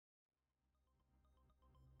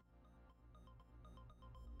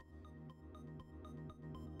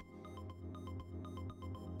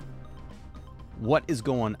What is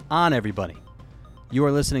going on, everybody? You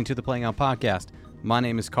are listening to the Playing Out Podcast. My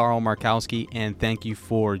name is Carl Markowski, and thank you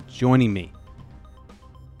for joining me.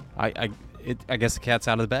 I guess the cat's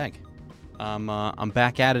out of the bag. I'm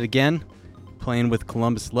back at it again, playing with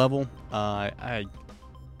Columbus level. I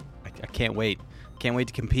can't wait. Can't wait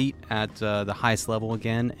to compete at the highest level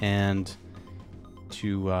again, and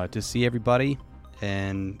to see everybody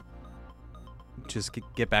and just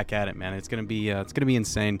get back at it, man. It's gonna be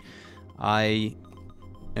insane. I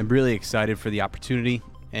am really excited for the opportunity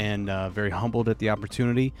and very humbled at the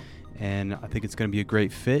opportunity, and I think it's going to be a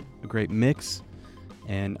great fit, a great mix,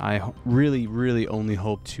 and I really only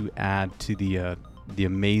hope to add to the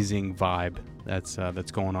amazing vibe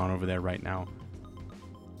that's going on over there right now.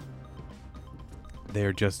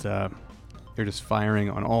 They're just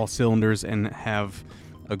firing on all cylinders and have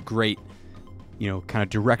a great, kind of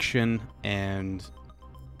direction, and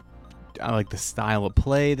I like the style of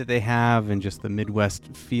play that they have and just the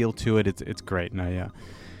Midwest feel to it. It's great, and I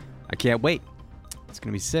can't wait. It's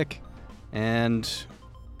gonna be sick. And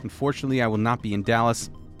unfortunately, I will not be in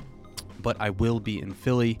Dallas, but I will be in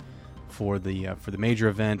Philly for the major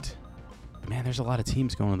event. Man, there's a lot of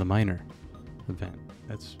teams going to the minor event.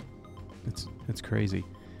 That's crazy.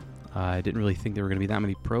 I didn't really think there were gonna be that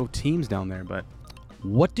many pro teams down there, but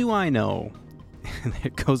what do I know?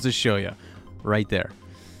 It goes to show you, right there.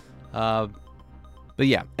 But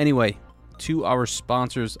yeah, anyway, to our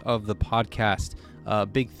sponsors of the podcast,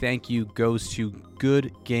 big thank you goes to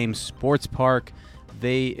Good Game Sports Park.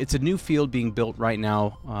 It's a new field being built right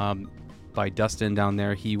now by Dustin down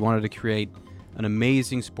there. He wanted to create an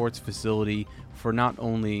amazing sports facility for not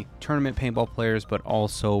only tournament paintball players, but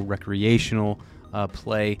also recreational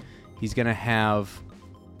play. He's going to have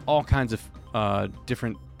all kinds of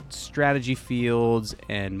different strategy fields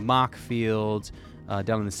and mock fields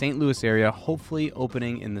down in the St. Louis area, hopefully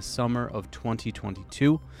opening in the summer of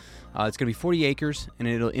 2022. It's going to be 40 acres, and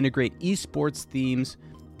it'll integrate esports themes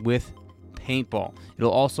with paintball.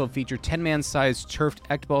 It'll also feature 10-man sized turfed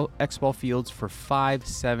X-ball fields for 5,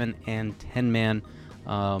 7, and 10-man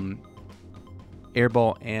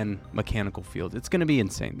airball and mechanical fields. It's going to be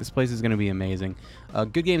insane. This place is going to be amazing.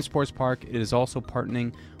 Good Game Sports Park, it is also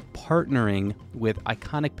partnering with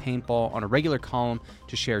Iconic Paintball on a regular column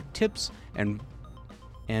to share tips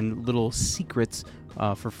and little secrets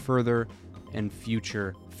for further and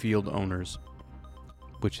future field owners,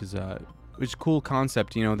 which is a cool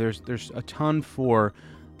concept. There's a ton for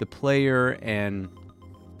the player and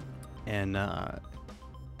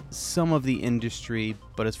some of the industry,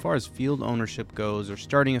 but as far as field ownership goes, or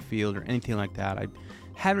starting a field or anything like that, I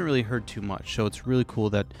haven't really heard too much. So it's really cool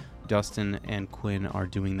that Dustin and Quinn are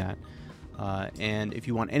doing that. And if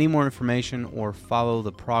you want any more information or follow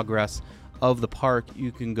the progress of the park,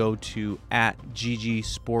 you can go to @GG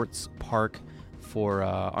Sports Park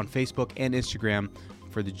on Facebook and Instagram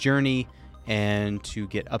for the journey and to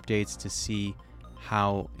get updates to see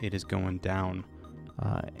how it is going down.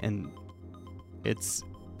 And it's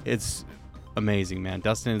amazing, man.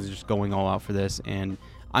 Dustin is just going all out for this, and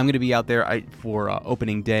I'm going to be out there for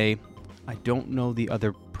opening day. I don't know the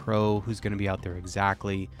other pro who's going to be out there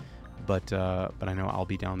exactly, but I know I'll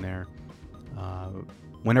be down there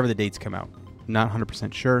whenever the dates come out. Not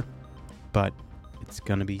 100% sure, but it's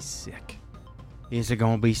going to be sick. Is it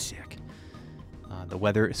going to be sick? The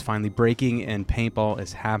weather is finally breaking and paintball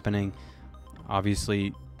is happening.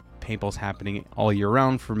 Obviously, paintball's happening all year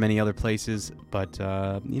round for many other places, but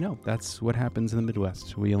that's what happens in the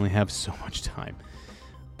Midwest. We only have so much time.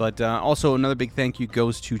 But also another big thank you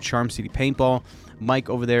goes to Charm City Paintball. Mike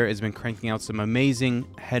over there has been cranking out some amazing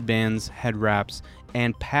headbands, head wraps,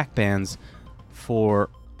 and pack bands for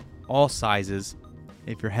all sizes.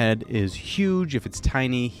 If your head is huge, if it's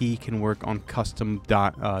tiny, he can work on custom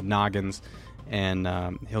noggins, and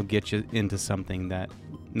he'll get you into something that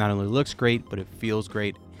not only looks great, but it feels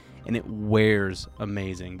great, and it wears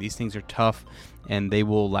amazing. These things are tough, and they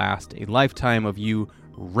will last a lifetime of you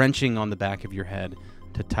wrenching on the back of your head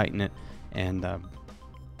to tighten it, and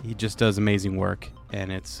he just does amazing work,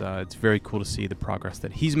 and it's very cool to see the progress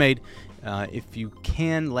that he's made. If you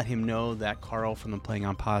can, let him know that Carl from the Playing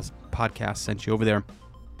On podcast sent you over there.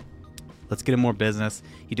 Let's get him more business.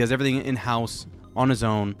 He does everything in-house on his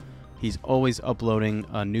own. He's always uploading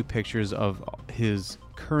new pictures of his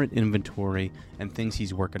current inventory and things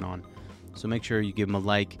he's working on. So make sure you give him a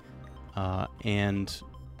like, and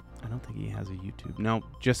I don't think he has a YouTube. No,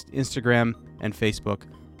 just Instagram and Facebook,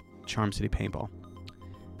 Charm City Paintball.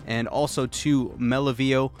 And also to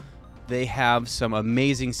Melavio, they have some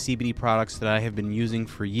amazing CBD products that I have been using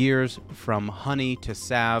for years, from honey to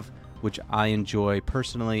salve, which I enjoy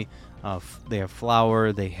personally. They have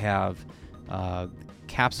flower, they have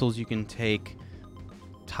capsules you can take,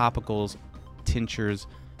 topicals, tinctures,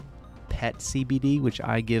 pet CBD, which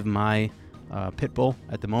I give my pit bull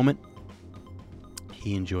at the moment.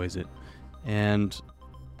 He enjoys it, and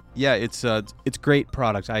yeah, it's great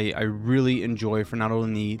product. I really enjoy for not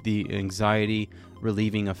only the anxiety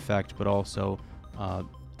relieving effect, but also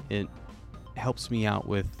it helps me out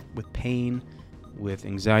with pain, with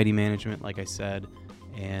anxiety management, like I said,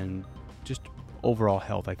 and just overall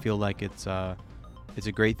health. I feel like it's a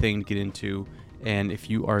great thing to get into, and if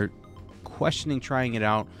you are questioning trying it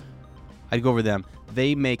out, I'd go over them.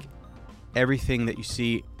 They make everything that you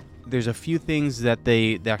see. There's a few things that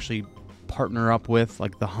they actually partner up with,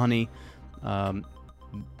 like the honey, and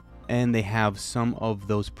they have some of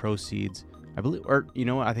those proceeds, I believe, or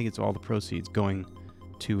I think it's all the proceeds going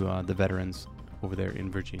to the veterans over there in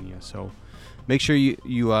Virginia. So make sure you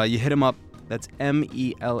hit them up. That's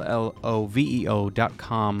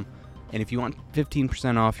MELLOVEO.com, and if you want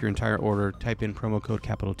 15% off your entire order, type in promo code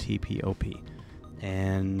capital TPOP,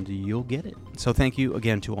 and you'll get it. So thank you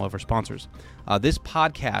again to all of our sponsors. This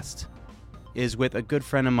podcast is with a good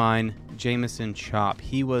friend of mine, Jamison Chopp.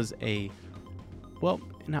 He was I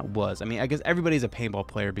guess everybody's a paintball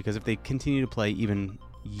player, because if they continue to play even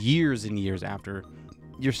years and years after,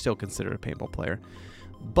 you're still considered a paintball player.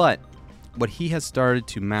 But what he has started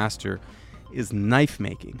to master is knife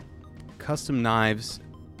making. The custom knives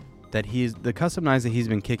that he's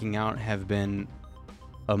been kicking out have been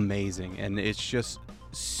amazing, and it's just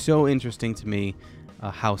so interesting to me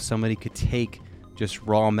how somebody could take just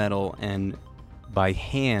raw metal and by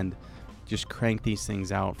hand just crank these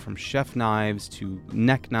things out, from chef knives to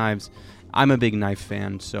neck knives. I'm a big knife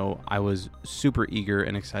fan, so I was super eager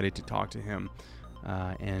and excited to talk to him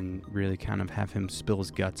and really kind of have him spill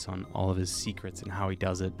his guts on all of his secrets and how he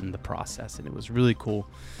does it and the process, and it was really cool.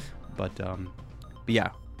 But yeah,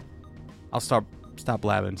 I'll stop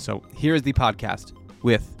blabbing. So here is the podcast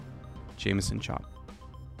with Jamison Chopp.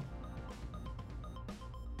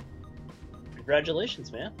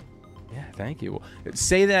 Congratulations, man. Yeah, thank you.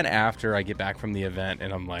 Say that after I get back from the event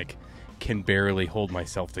and I'm like, can barely hold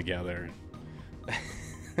myself together.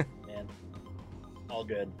 Man, all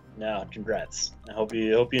good. No, congrats. I hope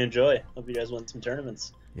you enjoy. Hope you guys win some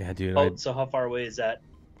tournaments. Yeah, dude. So how far away is that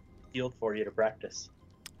field for you to practice?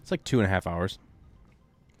 It's like 2.5 hours.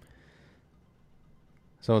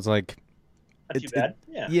 So it's like, not too bad.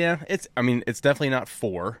 Yeah, it's definitely not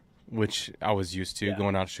 4, which I was used to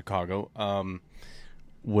going out to Chicago.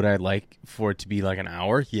 Would I like for it to be like an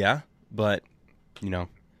hour? Yeah, but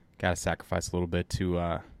gotta sacrifice a little bit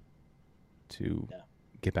to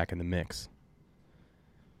get back in the mix.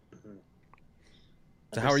 Mm-hmm.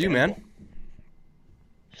 So how are you, man?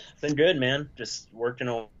 Been good, man. Just working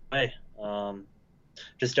away.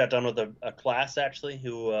 Just got done with a class actually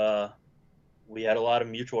who we had a lot of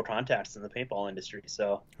mutual contacts in the paintball industry.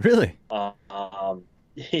 So really,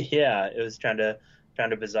 yeah, it was kind of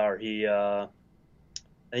bizarre.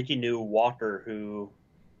 I think he knew Walker, who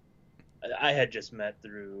I had just met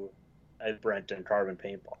through Brent and Carbon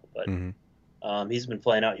Paintball, but he's been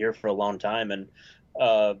playing out here for a long time, and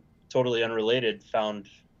totally unrelated found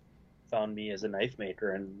me as a knife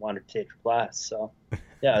maker and wanted to take a class. So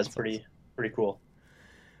yeah, it's pretty cool.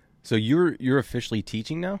 So you're officially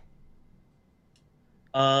teaching now?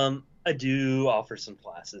 I do offer some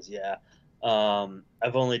classes. Yeah,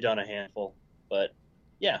 I've only done a handful, but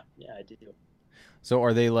yeah, I do. So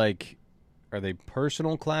are they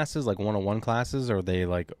personal classes, like one-on-one classes, or are they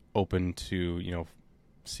like open to,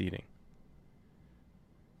 seating?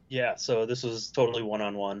 Yeah, so this was totally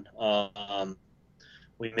one-on-one.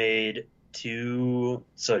 We made two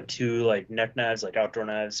like neck knives, like outdoor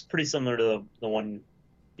knives, pretty similar to the one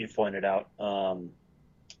you pointed out,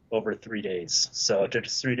 over 3 days. So it took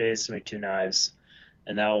us 3 days to make 2 knives,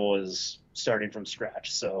 and that was starting from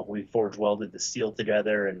scratch. So we forge welded the steel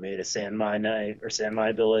together and made a sandmine knife or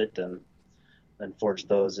sandmine billet, and then forged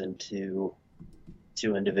those into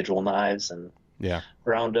 2 individual knives and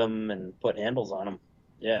ground them and put handles on them.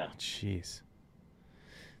 Yeah. Jeez.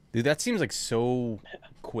 Dude, that seems like so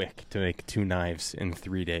quick to make 2 knives in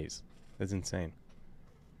 3 days. That's insane.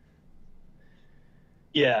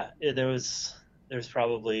 Yeah, there was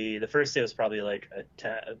probably, the first day was probably like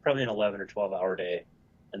probably an 11 or 12 hour day.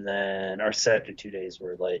 And then our second 2 days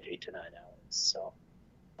were like 8 to 9 hours. So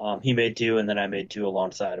he made 2, and then I made 2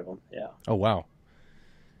 alongside of him. Yeah. Oh, wow.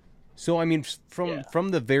 So, I mean, from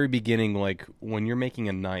the very beginning, like when you're making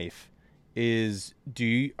a knife,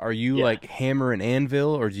 are you like hammer and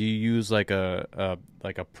anvil, or do you use like a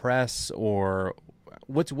press, or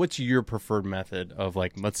what's your preferred method of,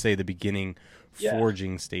 like, let's say the beginning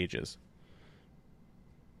forging stages?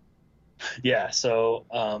 Yeah, so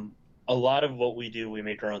a lot of what we do, we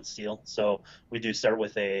make our own steel. So we do start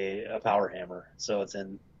with a power hammer. So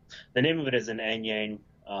the name of it is an Anyang.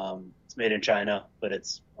 It's made in China, but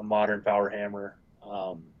it's a modern power hammer.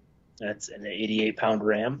 And it's an 88-pound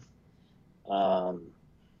ram. Um,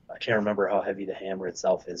 I can't remember how heavy the hammer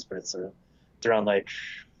itself is, but it's around like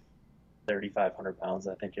 3,500 pounds,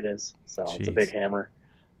 I think it is. So it's a big Jeez. hammer.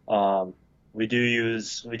 Um, we do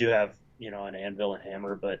have, an anvil and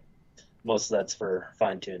hammer, but most of that's for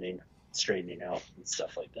fine tuning, straightening out, and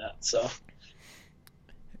stuff like that. So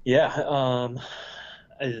yeah,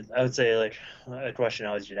 I would say like a question I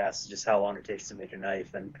always get asked is just how long it takes to make a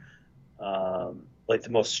knife, and like the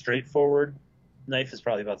most straightforward knife is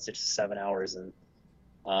probably about 6 to 7 hours, and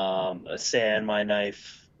a sand my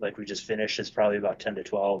knife like we just finished is probably about 10 to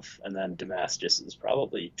 12, and then Damascus is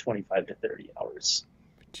probably 25 to 30 hours,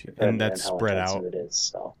 And depending on that's how spread intensive out it is.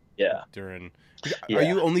 So yeah, during. Are yeah,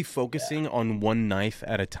 you only yeah. focusing on one knife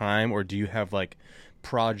at a time, or do you have like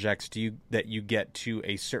projects that you get to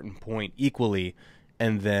a certain point equally,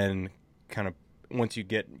 and then kind of once you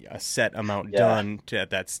get a set amount Yeah, done to at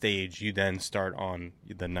that stage, you then start on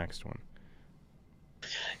the next one?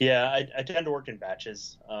 yeah. I tend to work in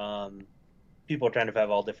batches. People kind of have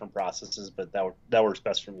all different processes, but that works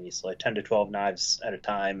best for me. So like 10 to 12 knives at a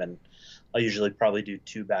time, and I usually probably do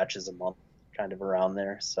 2 batches a month, kind of around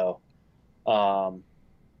there. So um,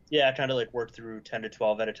 yeah, I kind of like work through 10 to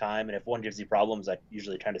 12 at a time, and if one gives you problems, I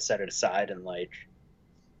usually kind of set it aside and like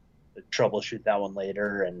troubleshoot that one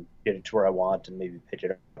later and get it to where I want, and maybe pick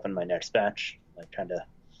it up in my next batch, like kind of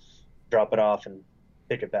drop it off and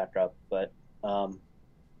pick it back up. But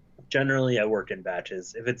generally, I work in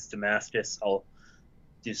batches. If it's Damascus, I'll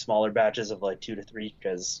do smaller batches of like 2 to 3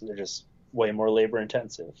 because they're just way more labor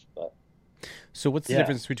intensive. But So what's the yeah,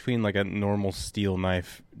 difference between like a normal steel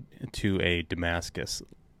knife to a Damascus?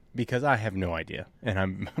 Because I have no idea, and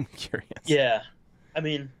I'm curious. yeah. I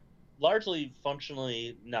mean, largely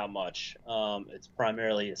functionally, not much. It's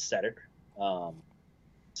primarily aesthetic. Um,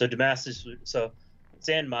 so Damascus, so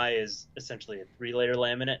San Mai is essentially a 3-layer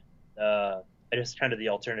laminate. I guess kind of the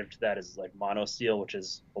alternative to that is like mono steel, which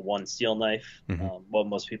is a one steel knife. Hmm. What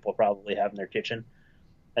most people probably have in their kitchen.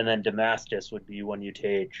 And then Damascus would be when you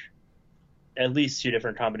take at least 2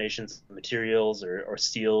 different combinations of materials or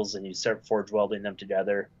steels, and you start forge welding them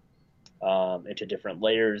together into different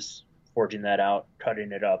layers, forging that out,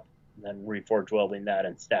 cutting it up, and then reforge welding that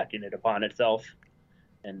and stacking it upon itself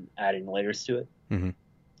and adding layers to it. Hmm.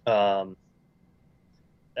 Um,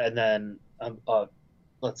 and then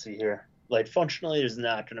let's see here. Like functionally, there's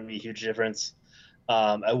not going to be a huge difference.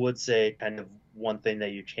 I would say kind of one thing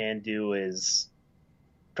that you can do is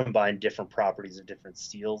combine different properties of different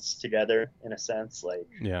steels together in a sense. Like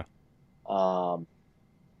Yeah. um,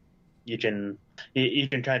 you can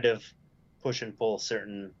kind of push and pull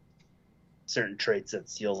certain traits that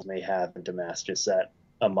steels may have in Damascus that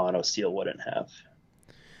a mono steel wouldn't have.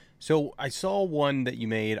 So I saw one that you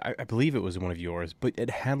made. I believe it was one of yours, but it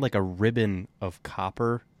had like a ribbon of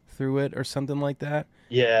copper through it or something like that.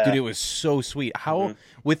 Dude, Yeah. it was so sweet. How Hmm.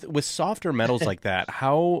 with softer metals like that,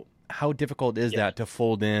 how difficult is Yeah. that to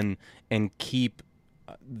fold in and keep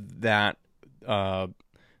that uh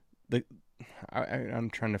the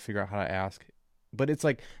I'm trying to figure out how to ask. But it's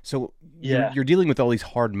like so Yeah. you're dealing with all these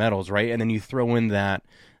hard metals, right? And then you throw in that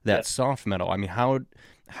Yep. soft metal. I mean,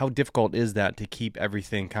 how difficult is that to keep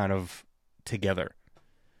everything kind of together?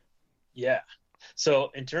 Yeah. So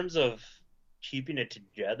in terms of keeping it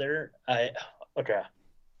together, okay,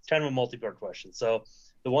 it's kind of a multi-part question. So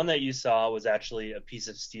the one that you saw was actually a piece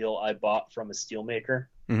of steel I bought from a steel maker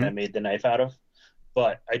and I Hmm. made the knife out of.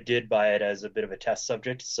 But I did buy it as a bit of a test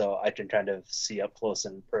subject, so I can kind of see up close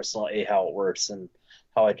and personal how it works and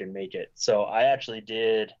how I can make it. So I actually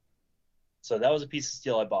did. So that was a piece of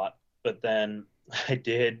steel I bought, but then I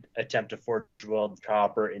did attempt to forge weld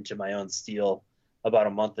copper into my own steel about a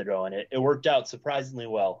month ago, and it worked out surprisingly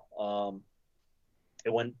well.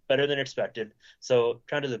 It went better than expected. So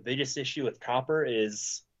kind of the biggest issue with copper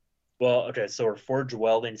is, well, okay, so we're forge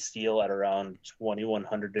welding steel at around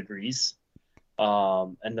 2100 degrees,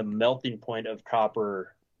 and the melting point of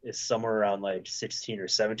copper is somewhere around like 16 or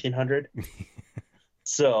 1700.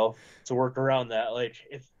 So to work around that, like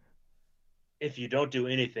if you don't do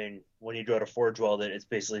anything when you go to forge weld it, it's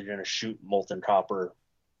basically going to shoot molten copper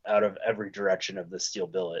out of every direction of the steel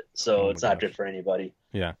billet. Oh So my it's not good gosh. for anybody.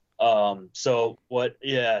 Yeah. So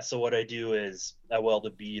what I do is I weld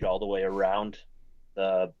a bead all the way around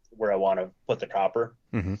the where I want to put the copper.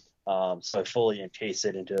 Hmm. So I fully encase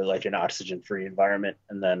it into like an oxygen free environment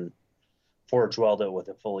and then forge weld it with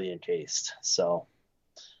it fully encased. So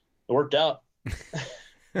it worked out.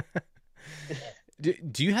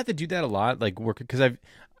 Do you have to do that a lot? Like work, because I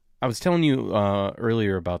was telling you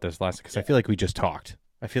earlier about this last, because I feel like we just talked.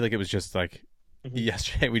 I feel like it was just like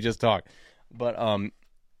yesterday we just talked. But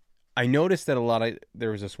I noticed that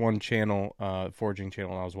there was this one channel, forging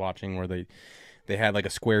channel I was watching where they had like a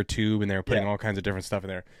square tube and they were putting all kinds of different stuff in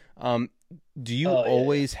there. Do you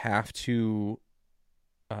always have to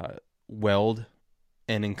weld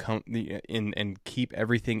and keep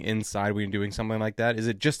everything inside when you're doing something like that? Is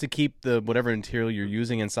it just to keep the whatever material you're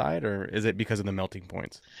using inside, or is it because of the melting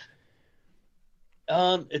points?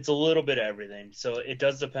 It's a little bit of everything. So it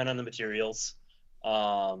does depend on the materials.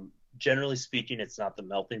 Generally speaking, it's not the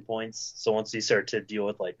melting points. So once you start to deal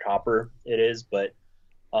with like copper, it is. But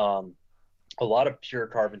a lot of pure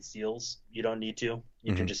carbon steels, you don't need to.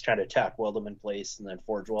 You can just kind of tack weld them in place and then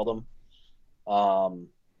forge weld them.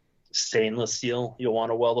 Stainless steel, you'll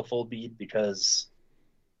want to weld a full bead because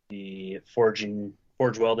the forge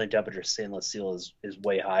welding temperature stainless steel is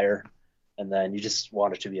way higher, and then you just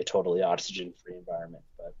want it to be a totally oxygen free environment.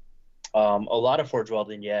 But a lot of forge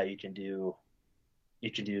welding, you can do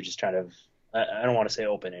just kind of, I don't want to say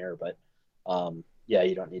open air, but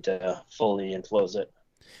you don't need to fully enclose it.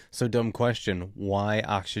 So dumb question, why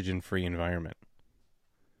oxygen free environment?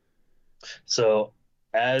 So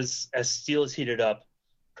as steel is heated up,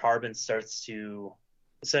 carbon starts to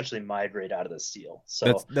essentially migrate out of the steel.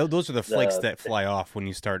 So those are the flakes that fly off when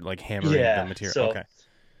you start like hammering the material. So, okay.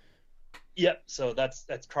 Yep. So that's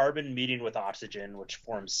carbon meeting with oxygen, which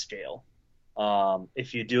forms scale.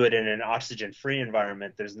 If you do it in an oxygen-free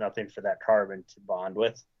environment, there's nothing for that carbon to bond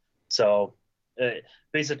with. So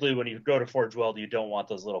basically, when you go to forge weld, you don't want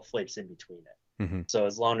those little flakes in between it. Mm-hmm. So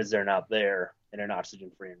as long as they're not there in an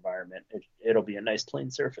oxygen-free environment, it'll be a nice clean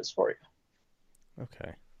surface for you.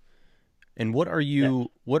 Okay. And what are you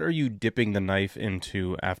dipping the knife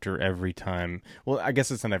into after every time? Well, I guess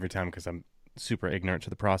it's not every time because I'm super ignorant to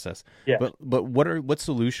the process. Yeah. But what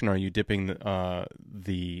solution are you dipping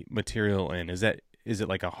the material in? Is it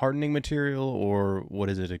like a hardening material, or what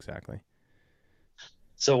is it exactly?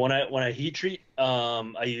 So when I heat treat,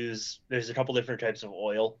 there's a couple different types of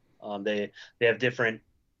oil. They have different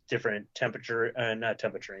temperature, not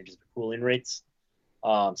temperature ranges, but cooling rates.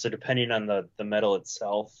 So depending on the metal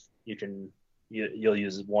itself, you'll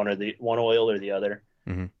use one oil or the other.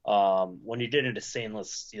 Mm-hmm. When you get into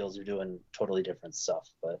stainless steels, you're doing totally different stuff.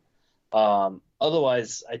 But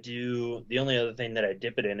otherwise, the only other thing that I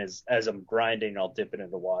dip it in is as I'm grinding, I'll dip it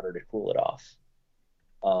into water to cool it off.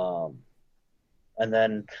 And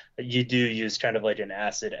then you do use kind of like an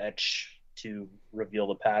acid etch to reveal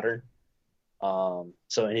the pattern.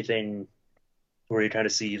 So anything where you kind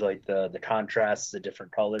of see like the contrasts, the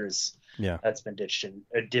different colors, that's been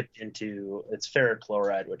dipped into, it's ferric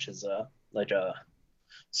chloride, which is like a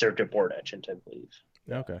circuit board etchant, I believe.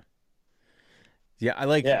 Okay. Yeah,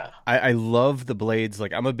 I love the blades.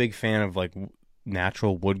 Like, I'm a big fan of like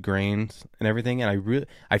natural wood grains and everything, and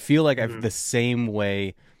I feel like I've the same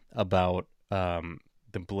way about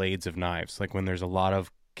the blades of knives. Like when there's a lot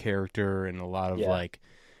of character and a lot of like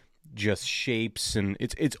just shapes, and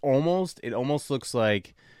it almost looks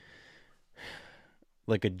like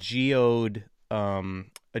a geode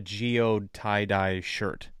tie-dye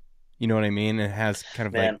shirt. You know what I mean? It has kind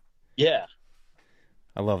of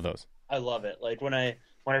I love those. I love it. Like when I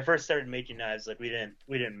first started making knives, like we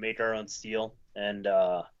didn't make our own steel, and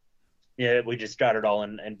we just got it all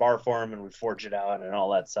in bar form and we forged it out and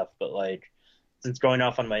all that stuff. But like since going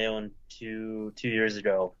off on my own two years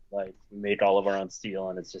ago, like we made all of our own steel,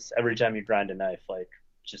 and it's just every time you grind a knife, like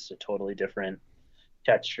just a totally different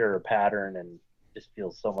texture or pattern, and just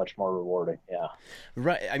feels so much more rewarding. Yeah.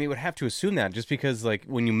 Right. I mean, would have to assume that just because like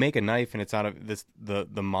when you make a knife and it's out of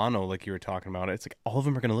the mono, like you were talking about, it's like all of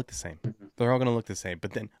them are going to look the same. Mm-hmm. They're all going to look the same.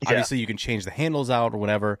 But then obviously you can change the handles out or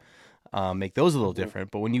whatever, make those a little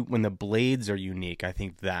different. But when the blades are unique, I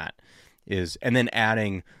think that is, and then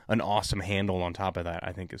adding an awesome handle on top of that,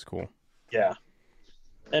 I think is cool. Yeah.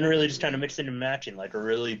 And really just kind of mixing and matching, like a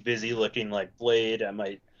really busy looking like blade. I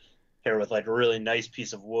might pair with like a really nice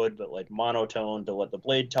piece of wood, but like monotone to let the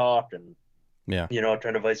blade talk, and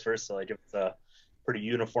kind of vice versa. Like if it's a pretty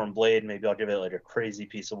uniform blade, maybe I'll give it like a crazy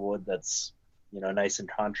piece of wood that's nice and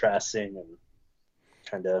contrasting and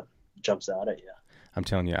kind of jumps out at you. I'm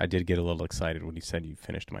telling you, I did get a little excited when you said you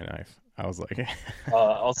finished my knife. I was like,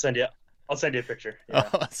 I'll send you a picture. Yeah.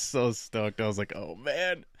 Oh, I was so stoked. I was like, oh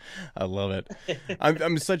man, I love it.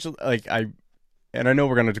 I'm such and I know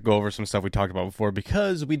we're going to go over some stuff we talked about before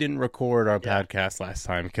because we didn't record our podcast last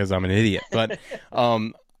time because I'm an idiot. But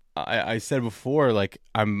I said before, like,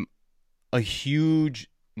 I'm a huge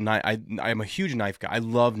I'm a huge knife guy. I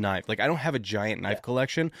love knife. Like I don't have a giant knife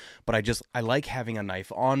collection, but I like having a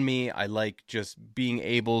knife on me. I like just being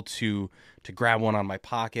able to grab one on my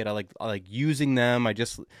pocket. I like using them.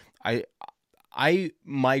 I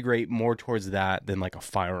migrate more towards that than like a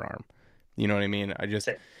firearm. You know what I mean?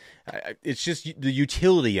 It's just the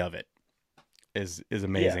utility of it is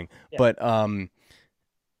amazing. Yeah. But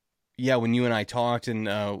yeah, when you and I talked and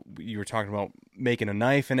you were talking about making a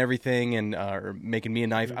knife and everything, and or making me a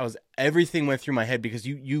knife, everything went through my head because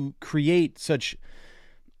you create such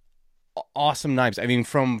awesome knives. I mean,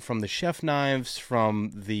 from the chef knives,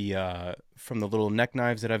 from the little neck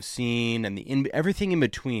knives that I've seen, and everything in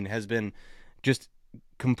between has been just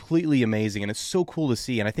completely amazing, and it's so cool to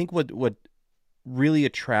see. And I think what really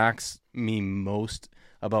attracts me most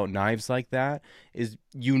about knives like that is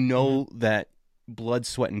that blood,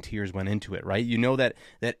 sweat, and tears went into it, right? You know that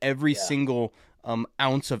every single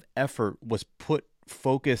ounce of effort was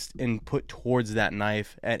focused and put towards that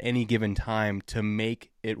knife at any given time to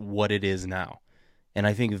make it what it is now. And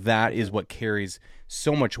I think that is what carries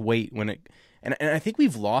so much weight and I think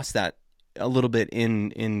we've lost that a little bit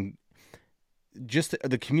in just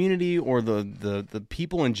the community or the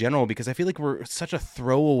people in general, because I feel like we're such a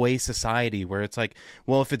throwaway society where it's like,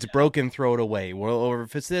 well, if it's broken, throw it away. Well, or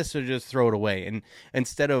if it's this, or just throw it away. And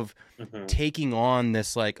instead of taking on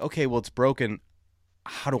this, like, okay, well, it's broken,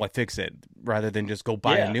 how do I fix it? Rather than just go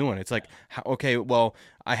buy a new one. It's like, okay, well,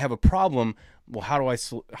 I have a problem. Well, how do I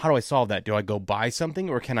solve that? Do I go buy something,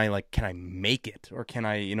 or can I make it, or can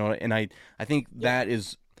I, and I think that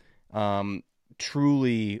is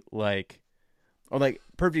truly like, or like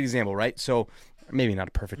perfect example, right? So maybe not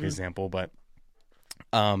a perfect example, but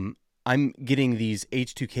I'm getting these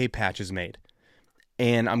H2K patches made,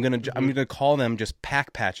 and I'm gonna call them just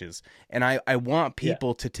pack patches. And I want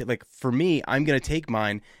people to like, for me, I'm gonna take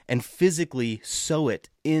mine and physically sew it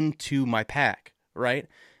into my pack, right?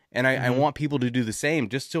 And I want people to do the same,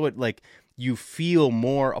 just so it like you feel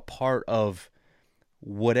more a part of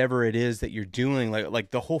whatever it is that you're doing. Like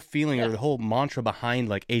the whole feeling or the whole mantra behind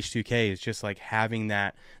like H2K is just like having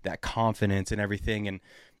that confidence and everything,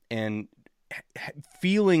 and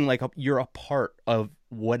feeling like you're a part of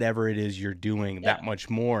whatever it is you're doing that much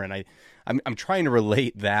more. And I'm trying to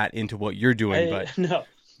relate that into what you're doing. I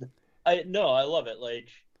love it. Like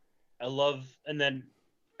I love, and then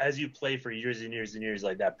as you play for years and years and years,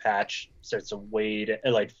 like that patch starts to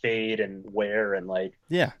fade and wear, and like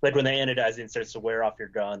like when the anodizing starts to wear off your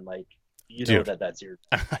gun, like know that's your.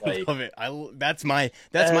 Like, I love it. That's my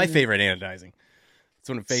favorite anodizing. It's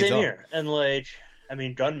when it fades off. Same here, and like I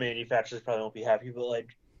mean, gun manufacturers probably won't be happy, but like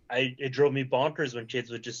it drove me bonkers when kids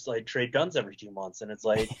would just like trade guns every 2 months, and it's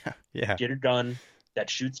like get a gun that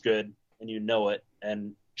shoots good and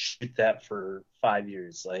and shoot that for 5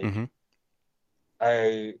 years, like.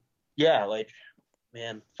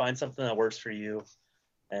 Man, find something that works for you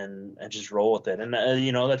and just roll with it. And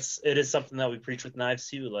it is something that we preach with knives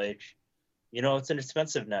too. Like, it's an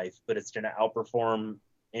expensive knife, but it's going to outperform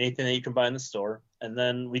anything that you can buy in the store. And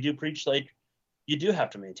then we do preach, like, you do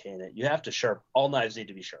have to maintain it. You have to sharpen. All knives need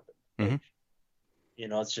to be sharpened. Like,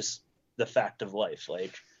 it's just the fact of life.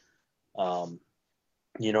 Like,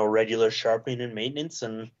 regular sharpening and maintenance,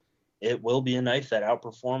 and it will be a knife that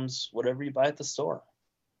outperforms whatever you buy at the store.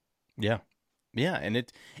 Yeah. And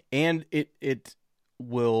it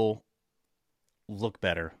will look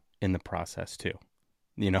better in the process too,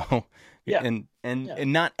 and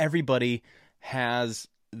not everybody has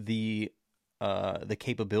the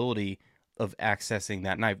capability of accessing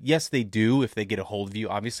that knife. Yes, they do if they get a hold of you,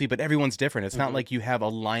 obviously, but everyone's different. It's not like you have a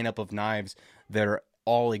lineup of knives that are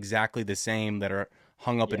all exactly the same, that are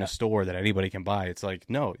hung up in a store that anybody can buy. It's like,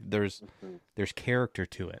 no, there's character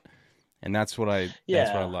to it. And that's what I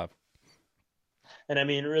love. And I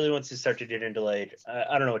mean, really, once you start to get into like,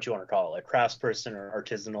 I don't know what you want to call it, like craftsperson or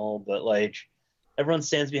artisanal, but like everyone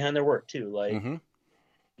stands behind their work too. Like,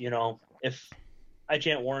 if I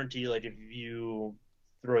can't warranty, like if you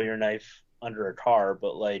throw your knife under a car,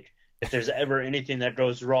 but like if there's ever anything that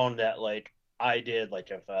goes wrong that like I did,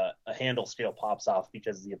 like if a handle scale pops off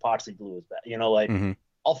because the epoxy glue is bad,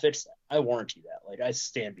 I'll fix that. I warranty that. Like I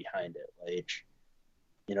stand behind it. Like,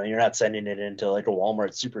 you're not sending it into like a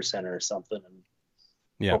Walmart Supercenter or something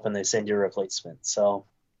and hoping they send you a replacement. So,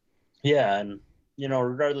 and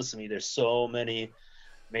regardless of me, there's so many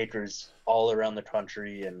makers all around the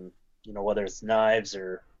country, and whether it's knives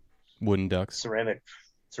or wooden ducks,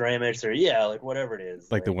 ceramics, or like whatever it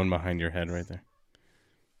is, like the one behind your head right there.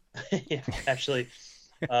 Yeah, actually,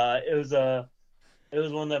 it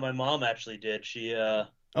was one that my mom actually did. She oh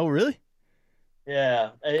really?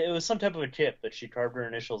 Yeah, it was some type of a tip, but she carved her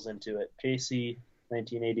initials into it, JC,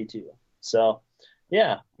 1982. So,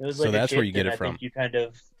 yeah, it was So like a that's where kit, you get and it I from. think you kind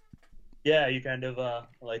of, yeah, you kind of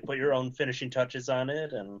like put your own finishing touches on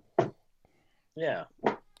it, and yeah,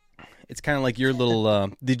 It's kind of like your little.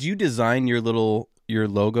 Did you design your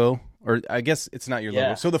logo? Or I guess it's not your logo.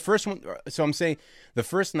 yeah, So the first one. So I'm saying the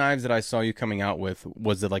first knives that I saw you coming out with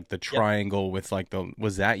was it like the yep, triangle with like the.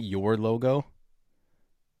 Was that your logo?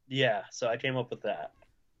 yeah. So I came up with that.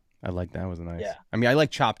 I like that was nice. Yeah, I mean, I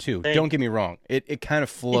like Chop too. Don't thank get you. me wrong. It kind of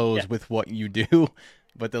Yeah, flows with what you do,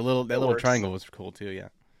 but that it little works. triangle was cool too. Yeah.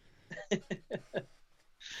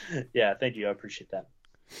 Yeah, thank you. I appreciate that.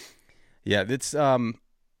 Yeah. It's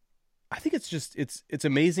I think it's just it's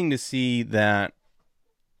amazing to see that,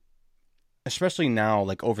 especially now,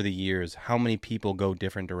 like over the years, how many people go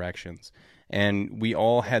different directions, and we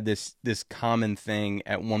all Yep. had this common thing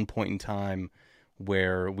at one point in time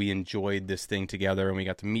where we enjoyed this thing together and we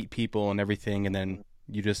got to meet people and everything, and then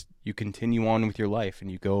you continue on with your life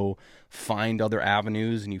and you go find other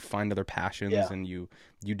avenues and you find other passions Yeah. and you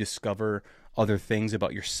discover other things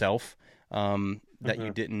about yourself that you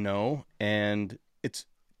Hmm. didn't know, and it's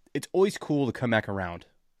always cool to come back around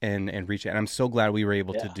and reach out. And I'm so glad we were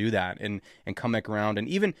able to Yeah. do that and come back around. And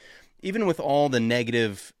even with all the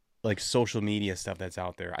negative like social media stuff that's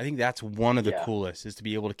out there, I think that's one of the Yeah. coolest is to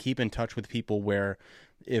be able to keep in touch with people where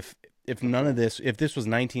if none Hmm. of this, if this was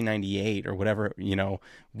 1998 or whatever,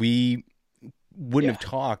 we wouldn't Yeah. have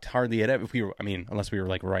talked hardly at if we were, I mean, unless we were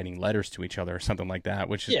like writing letters to each other or something like that,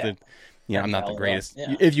 which is Yeah. I'm Pen not the pal it up. greatest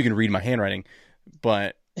Yeah. if you can read my handwriting,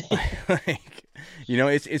 but like,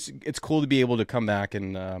 it's cool to be able to come back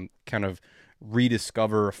and kind of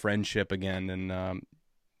rediscover a friendship again, and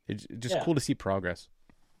it's just Yeah. cool to see progress.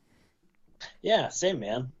 Yeah. Same,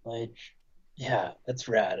 man. Like, yeah, that's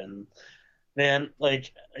rad. And man,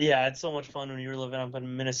 like, yeah, it's so much fun when you were living up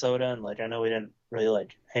in Minnesota, and like, I know we didn't really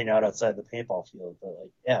like hang out outside the paintball field, but like,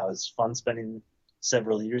 yeah, it was fun spending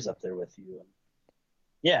several years up there with you. And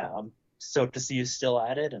yeah, I'm stoked to see you still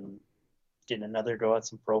at it and getting another go at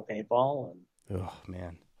some pro paintball. And Oh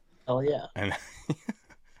man, hell yeah. and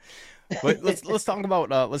but let's talk about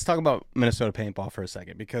Minnesota paintball for a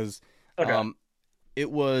second because Okay. um,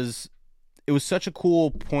 it was such a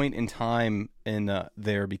cool point in time in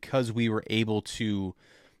there because we were able to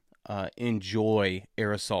enjoy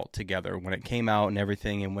Air Assault together when it came out and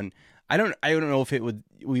everything. And when I don't know if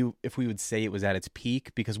we would say it was at its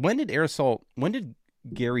peak, because when did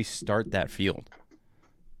Gary start that field?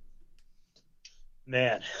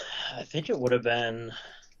 Man, I think it would have been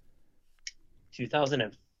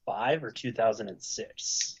 2005 or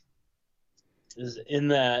 2006. It was in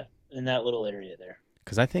that little area there.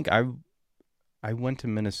 Because I think I went to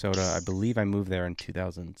Minnesota. I believe I moved there in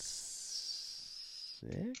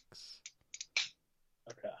 2006.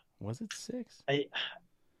 Okay. Was it six? I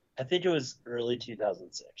think it was early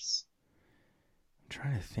 2006. I'm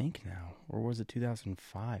trying to think now, or was it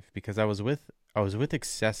 2005? Because I was with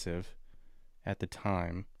Excessive at the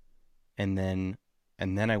time, and then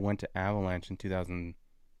I went to Avalanche in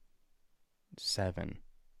 2007.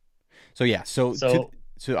 So yeah, So so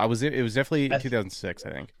I was it was definitely I 2006,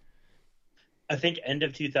 I think. I think end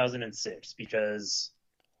of 2006 because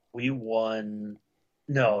we won.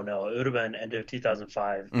 No, no, it would have been end of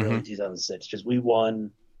 2005, Mm-hmm. early 2006 because we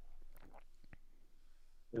won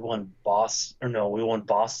Boston, or no, we won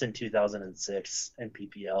Boston 2006 in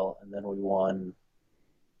PPL, and then we won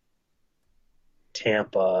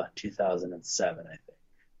Tampa 2007, I think.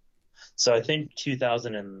 So I think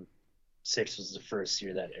 2006 was the first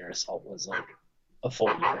year that Air Assault was like a full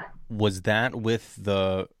year. Was that with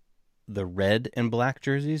the red and black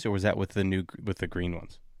jerseys, or was that with the green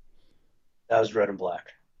ones? That was red and black.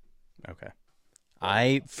 Okay. Red and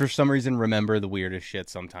I for some reason remember the weirdest shit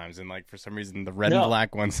sometimes, and like for some reason the red and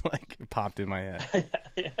black. black ones like popped in my head. No,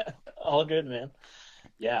 yeah, all good, man.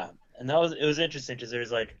 Yeah, and it was interesting because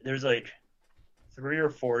there's like three or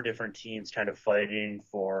four different teams kind of fighting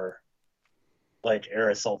for like Air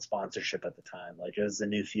Assault sponsorship at the time. Like it was the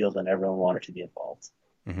new field and everyone wanted to be involved.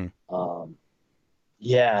 Hmm. Um,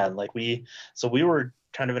 yeah, and like we were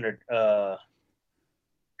kind of in a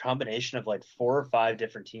combination of like four or five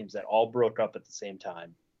different teams that all broke up at the same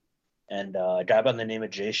time. And a guy by the name of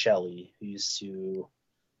Jay Shelley, who used to,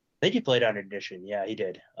 I think he played on Edition. Yeah, he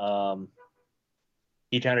did.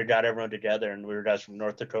 He kind of got everyone together, and we were guys from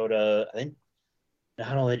North Dakota. I think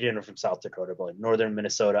not only did from South Dakota, but like northern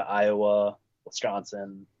Minnesota, Iowa,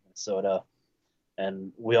 Wisconsin, Minnesota,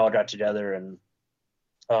 and we all got together and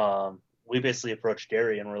we basically approached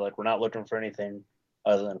Gary and we're like, we're not looking for anything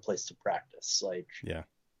other than a place to practice. Like, Yeah.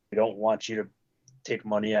 we don't want you to take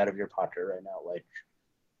money out of your pocket right now. Like,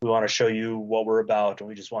 we want to show you what we're about, and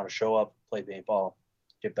we just want to show up, play paintball,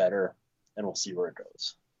 get better, and we'll see where it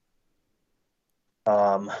goes.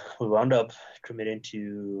 We wound up committing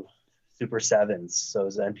to Super Sevens, so it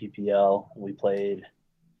was NPPL. We played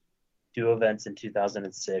 2 events in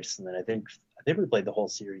 2006, and then I think we played the whole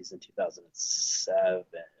series in 2007.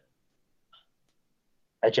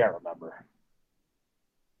 I can't remember.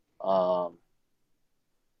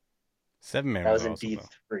 7-man that was in awesome, D3,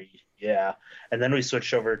 though. yeah, and then we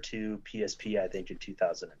switched over to PSP, I think, in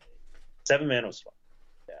 2008. 7-man was fun.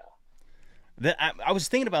 I was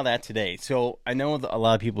thinking about that today. So I know a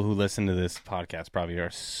lot of people who listen to this podcast probably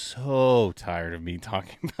are so tired of me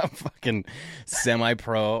talking about fucking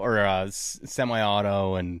semi-pro or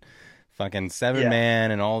semi-auto and fucking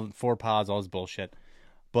 7-man and all 4 pods, all this bullshit.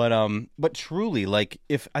 But truly, like,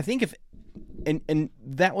 if and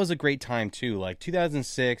that was a great time too. Like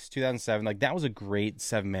 2006, 2007, like that was a great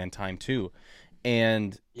 7-man time too.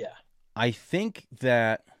 And I think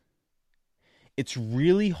that it's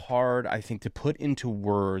really hard, I think, to put into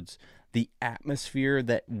words the atmosphere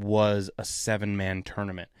that was a 7-man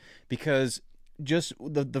tournament, because just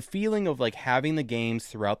the feeling of like having the games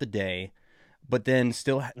throughout the day, but then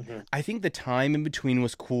still, I think the time in between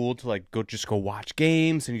was cool to like go watch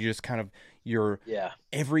games, and you just kind of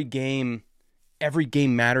every game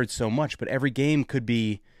mattered so much, but every game could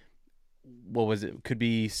be, what was it? Could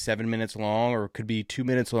be 7 minutes long, or it could be 2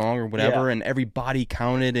 minutes long, or whatever. And every body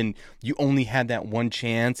counted, and you only had that one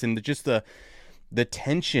chance, and just the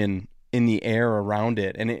tension in the air around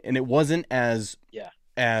it. And it wasn't as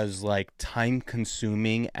like time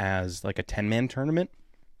consuming as like a 10-man tournament,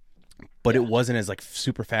 but it wasn't as like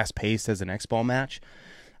super fast paced as an X-ball match.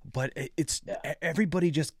 But it's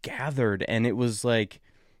everybody just gathered, and it was like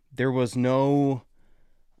there was no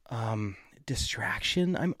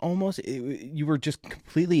distraction. You were just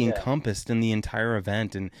completely encompassed in the entire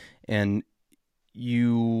event, and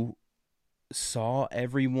you saw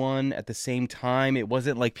everyone at the same time. It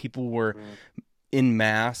wasn't like people were in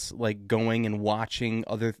mass like going and watching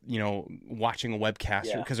watching a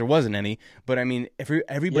webcast, because there wasn't any. But I mean,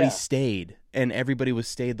 everybody stayed, and everybody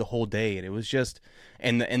stayed the whole day, and it was just,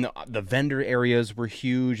 and the vendor areas were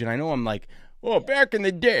huge. And I know I'm like, well, back in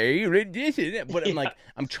the day, but I'm like,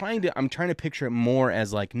 I'm trying to picture it more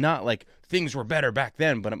as like, not like things were better back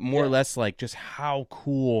then, but more or less like just how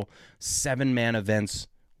cool 7-man events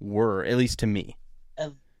were, at least to me.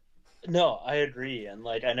 No, I agree. And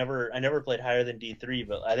like, I never played higher than D3,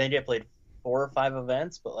 but I think I played 4 or 5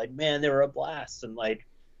 events, but like, man, they were a blast. And like,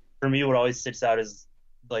 for me, what always sticks out is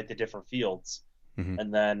like the different fields.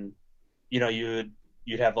 And then,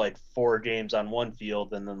 you'd have like 4 games on one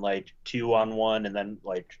field, and then like 2 on one, and then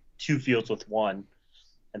like 2 fields with 1.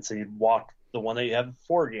 And so you'd walk the one that you have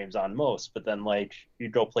 4 games on most, but then like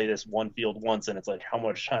you'd go play this one field once, and it's like, how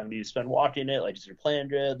much time do you spend walking it? Like, is your plan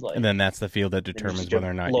good? Like, and then that's the field that determines whether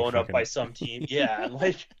or not you're blown up by some team. And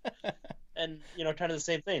like, and kind of the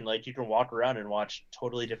same thing. Like, you can walk around and watch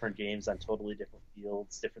totally different games on totally different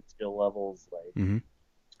fields, different skill levels. Like,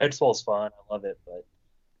 X-ball's fun. I love it, but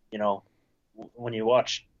when you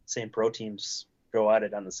watch same pro teams go at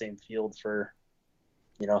it on the same field for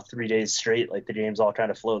 3 days straight, like, the games all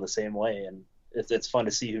kind of flow the same way, and it's fun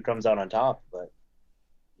to see who comes out on top. But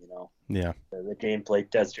the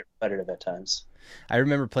gameplay does get repetitive at times. I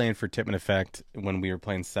remember playing for Tipman Effect when we were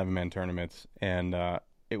playing 7-man tournaments, and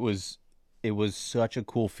it was such a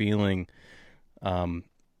cool feeling.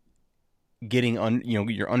 Getting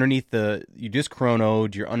you're underneath you just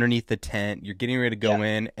chronoed, you're underneath the tent, you're getting ready to go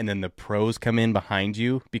in, and then the pros come in behind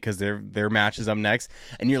you because their match is up next,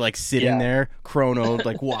 and you're like sitting there chronoed,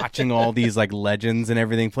 like watching all these like legends and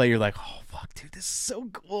everything play. You're like, oh fuck, dude, this is so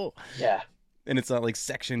cool. And it's not like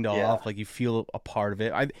sectioned off, like you feel a part of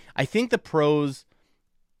it. I think the pros,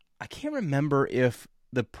 I can't remember if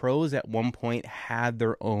the pros at one point had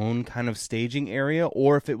their own kind of staging area,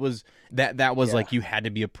 or if it was that was like you had to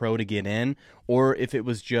be a pro to get in, or if it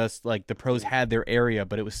was just like the pros had their area,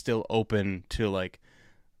 but it was still open to like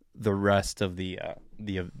the rest of the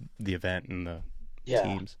event and the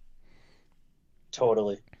teams.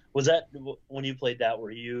 Totally. Was that when you played that?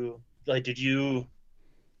 Were you like, did you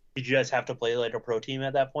guys have to play like a pro team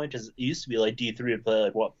at that point? Because it used to be like D3 would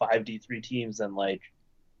play like 5 D3 teams and like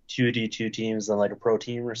 2 D2 teams and like a pro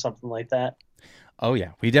team or something like that. Oh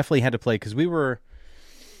yeah, we definitely had to play, because we were,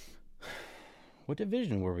 what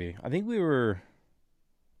division were we? I think we were,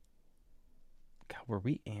 God, were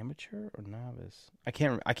we amateur or novice? I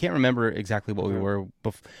can't remember exactly what we were,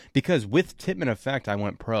 because with Tipman Effect I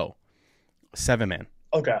went pro 7-man.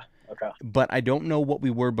 Okay. But I don't know what we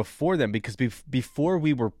were before then, because before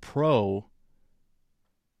we were pro,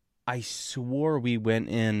 I swore we went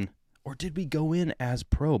in or did we go in as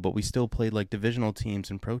pro, but we still played like divisional teams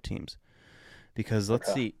and pro teams? Because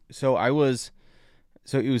let's see. So it was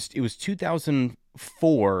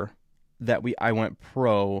 2004 that I went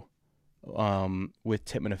pro with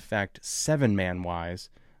Tippmann Effect 7-man wise,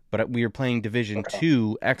 but we were playing Division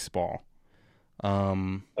 2 X Ball.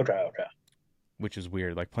 Which is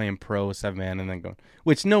weird, like playing pro 7-man and then going,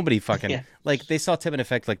 which nobody fucking like. They saw Tippmann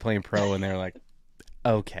Effect like playing pro and they're like,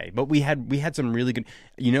 okay. But we had some really good.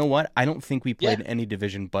 You know what? I don't think we played any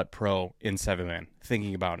division but pro in 7-man.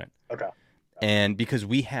 Thinking about it. Okay. And because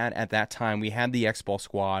we had at that time we had the X Ball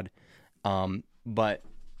squad, but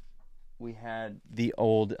we had the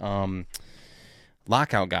old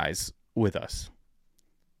lockout guys with us.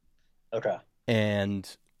 Okay.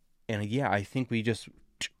 And yeah, I think we just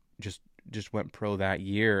went pro that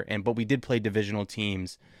year, but we did play divisional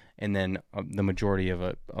teams, and then the majority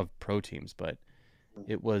of pro teams. But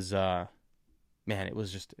it was man, it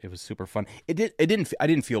was super fun. I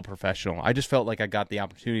didn't feel professional. I just felt like I got the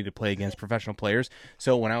opportunity to play against professional players.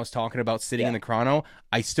 So when I was talking about sitting in the chrono,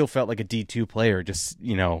 I still felt like a D2 player, just,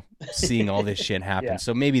 seeing all this shit happen.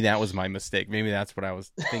 So maybe that was my mistake. Maybe that's what I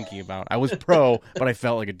was thinking about. I was pro, but I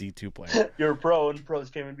felt like a D2 player. You're a pro and pros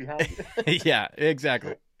came in behind you. Yeah,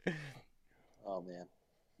 exactly. Oh man.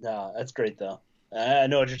 No, that's great though. I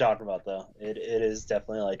know what you're talking about though. It is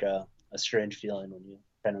definitely like a strange feeling when you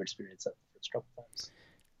kind of experience that the first couple times.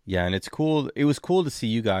 Yeah, and it's cool. It was cool to see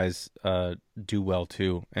you guys do well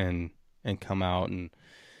too, and come out and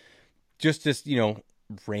just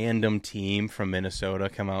random team from Minnesota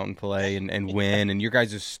come out and play and win, and your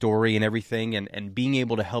guys' story and everything, and being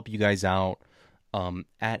able to help you guys out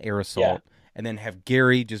at Aerosol, and then have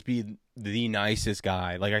Gary just be the nicest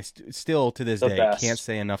guy. Like I still to this day can't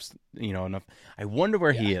say enough. Enough. I wonder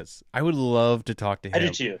where he is. I would love to talk to him. I do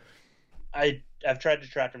too. I've tried to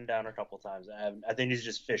track him down a couple times. I think he's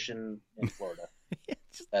just fishing in Florida.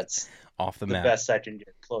 That's off the map. Best I can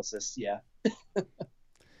get. Closest, yeah.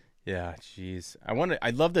 Yeah, jeez.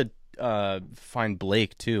 I'd love to find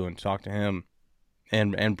Blake too and talk to him,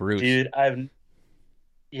 and Bruce. Dude, like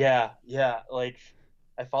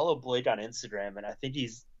I follow Blake on Instagram, and I think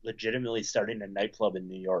he's legitimately starting a nightclub in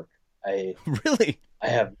New York. Really? I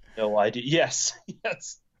have no idea. Yes.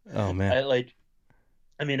 Oh man. I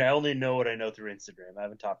only know what I know through Instagram. I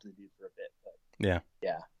haven't talked to the dude for a bit, but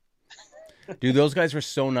yeah. Dude, those guys were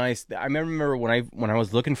so nice. I remember when I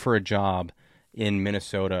was looking for a job in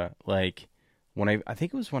Minnesota, like I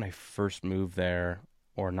think it was when I first moved there,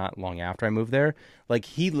 or not long after I moved there. Like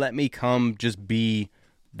he let me come just be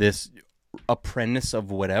this apprentice of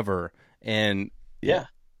whatever, and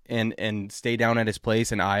and stay down at his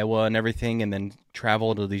place in Iowa and everything, and then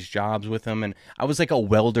travel to these jobs with him. And I was like a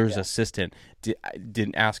welder's assistant.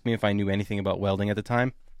 Didn't ask me if I knew anything about welding at the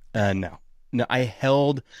time. No, I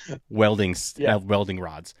held welding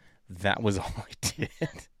rods. That was all I did.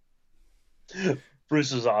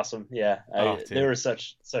 Bruce was awesome. Yeah, they were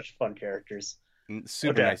such fun characters.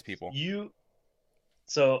 Super nice people.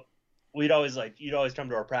 So you'd always come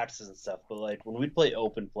to our practices and stuff, but like when we'd play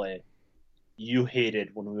open play, you hated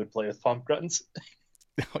when we would play with pump guns.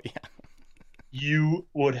 Oh yeah. You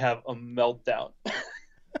would have a meltdown.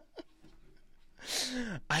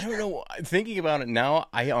 I don't know. Thinking about it now,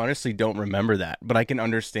 I honestly don't remember that, but I can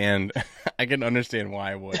understand. I can understand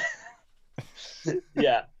why I would.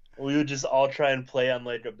 Yeah, we would just all try and play on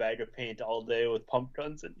like a bag of paint all day with pump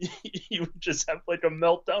guns, and you would just have like a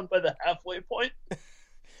meltdown by the halfway point.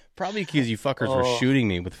 Probably because you fuckers were shooting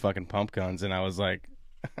me with fucking pump guns, and I was like,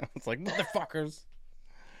 motherfuckers.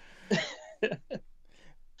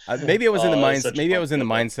 Maybe I was in the mindset. Maybe I was in the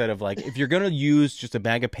mindset of like, if you're gonna use just a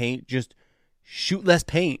bag of paint, just shoot less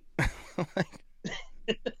paint.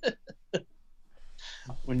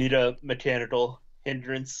 We need a mechanical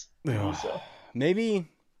hindrance. So. Maybe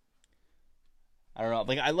I don't know.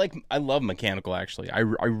 Like I love mechanical actually. I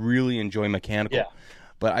really enjoy mechanical. Yeah.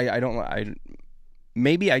 But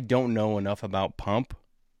maybe I don't know enough about pump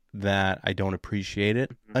that I don't appreciate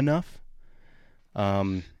it enough.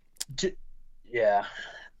 Yeah.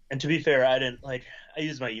 And to be fair, I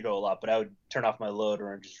use my Edo a lot, but I would turn off my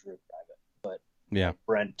loader and just rip drive it. But yeah,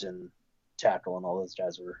 Brent and Tackle and all those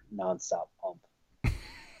guys were nonstop pump.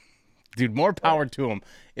 Dude, more power to them.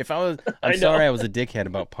 I'm sorry I was a dickhead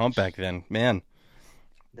about pump back then, man.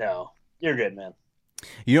 No, you're good, man.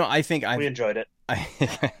 I think we enjoyed it. I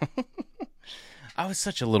was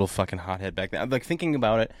such a little fucking hothead back then. Like thinking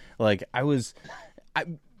about it, like I'm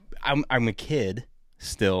a kid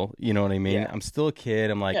still. You know what I mean? Yeah. I'm still a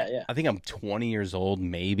kid. I'm like, I think I'm 20 years old,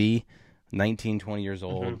 maybe 19, 20 years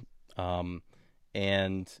old.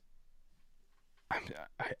 And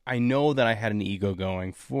I know that I had an ego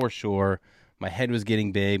going for sure. My head was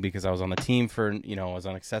getting big because I was on the team for, I was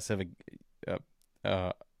on excessive uh,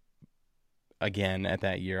 uh, again at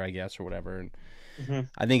that year, I guess, or whatever. And Mm-hmm.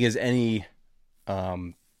 I think as any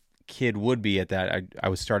kid would be at that, I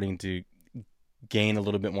was starting to gain a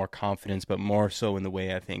little bit more confidence, but more so in the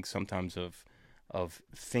way I think sometimes of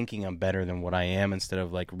thinking I'm better than what I am instead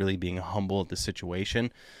of like really being humble at the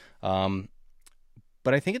situation.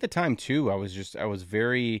 But I think at the time too, I was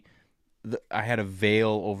very, I had a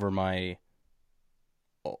veil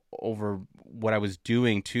over what I was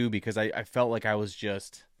doing too, because I felt like I was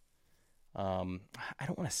just, I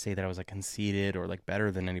don't want to say that I was like conceited or like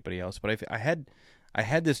better than anybody else, but I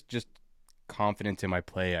had this just confidence in my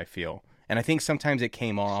play, I feel. And I think sometimes it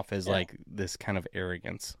came off as like this kind of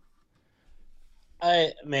arrogance.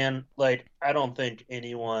 Like, I don't think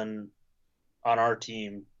anyone on our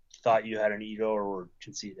team thought you had an ego or were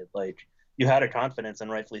conceited. Like, you had a confidence,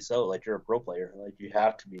 and rightfully so. Like, you're a pro player. Like, you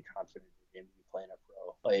have to be confident in the game to be playing a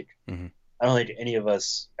pro. Like, I don't think any of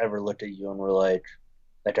us ever looked at you and were like,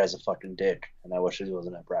 that guy's a fucking dick, and I wish he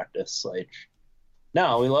wasn't at practice. Like,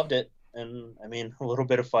 no, we loved it. And, I mean, a little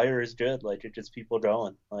bit of fire is good. Like, it gets people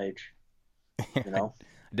going. Like, you know?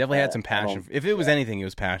 I definitely had some passion. If it was anything, it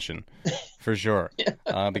was passion, for sure.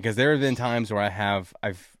 Because there have been times where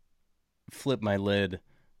I've flipped my lid,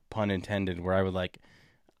 pun intended, where I would like,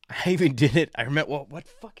 I even did it. I remember what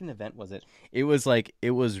fucking event was it? It was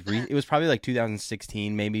probably like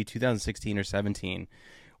 2016, maybe 2016 or 17,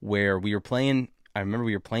 where we were playing. I remember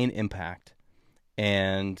we were playing Impact,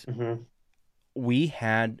 and we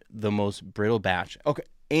had the most brittle batch. Okay,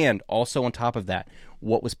 and also on top of that,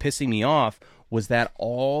 what was pissing me off was that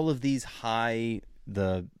all of these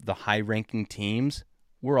the high ranking teams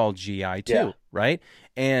were all GI too, right?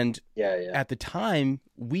 And at the time,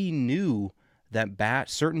 we knew that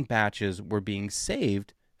certain batches were being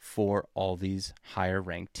saved for all these higher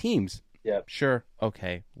ranked teams. Yeah, sure,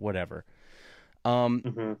 okay, whatever.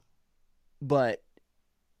 But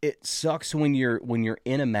it sucks when you're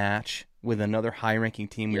in a match with another high ranking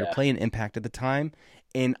team. We were playing Impact at the time,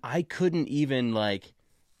 and I couldn't even like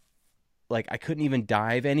I couldn't even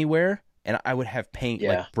dive anywhere, and I would have paint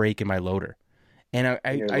like break in my loader. And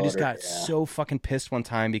I just got so fucking pissed one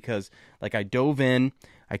time because like I dove in,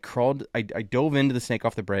 I dove into the snake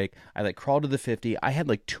off the break. I like crawled to the 50. I had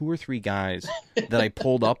like 2 or 3 guys that I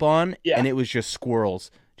pulled up on, and it was just squirrels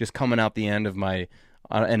just coming out the end of my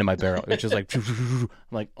barrel. It was just like I'm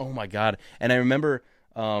like, oh my god. And I remember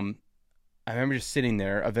just sitting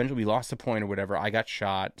there. Eventually, we lost the point or whatever. I got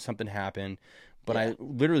shot. Something happened. But I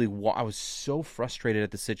literally, I was so frustrated at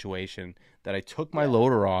the situation that I took my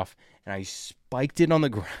loader off and I spiked it on the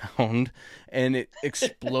ground, and it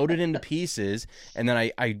exploded into pieces. And then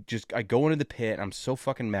I go into the pit, and I'm so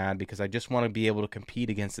fucking mad because I just want to be able to compete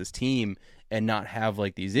against this team and not have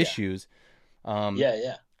like these issues.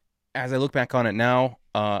 As I look back on it now,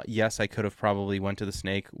 yes, I could have probably went to the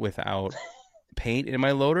snake without paint in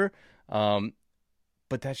my loader.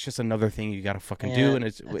 But that's just another thing you got to fucking do, and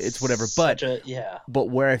it's whatever. But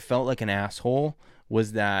where I felt like an asshole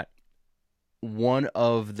was that one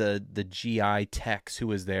of the GI techs who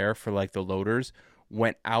was there for like the loaders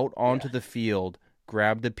went out onto the field,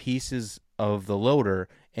 grabbed the pieces of the loader,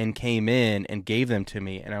 and came in and gave them to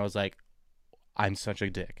me, and I was like, I'm such a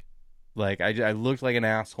dick. Like I looked like an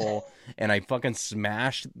asshole, and I fucking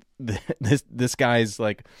smashed this guy's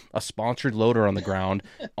like a sponsored loader on the ground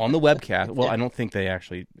on the webcast. Well, I don't think they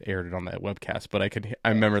actually aired it on that webcast, but I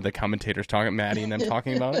remember the commentators talking, Maddie and them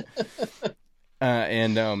talking about it.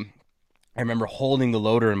 I remember holding the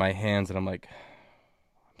loader in my hands, and I'm like,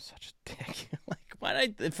 I'm such a dick. Like,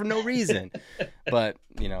 why for no reason. But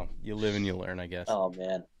you live and you learn, I guess. Oh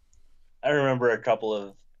man, I remember a couple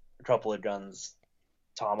of guns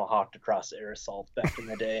tomahawked across the air assault back in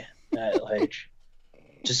the day. Like,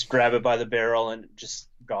 just grab it by the barrel and just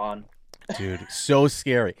gone. Dude, so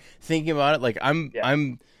scary. Thinking about it, like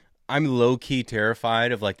I'm low key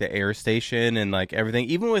terrified of like the air station and like everything,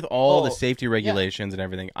 even with all the safety regulations and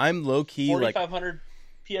everything. I'm low key like 4,500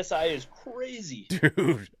 psi is crazy,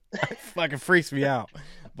 dude. It fucking freaks me out.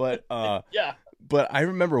 But but I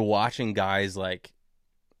remember watching guys like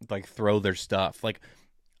throw their stuff. Like,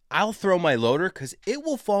 I'll throw my loader because it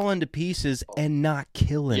will fall into pieces and not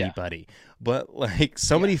kill anybody. But like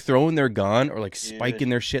somebody throwing their gun or like spiking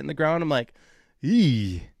their shit in the ground, I'm like,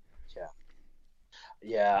 eee.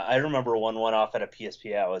 Yeah, I remember one went off at a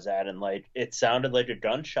PSP I was at, and like it sounded like a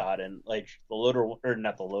gunshot, and like the loader, or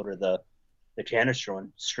not the loader, the canister went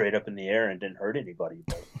straight up in the air and didn't hurt anybody.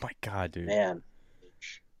 But, oh my god, dude. Man,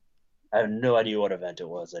 I have no idea what event it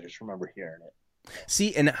was. I just remember hearing it.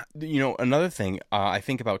 See, and another thing I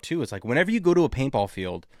think about too is like whenever you go to a paintball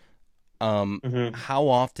field, how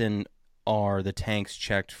often are the tanks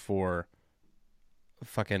checked for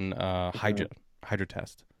fucking hydro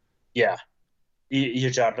test? Yeah.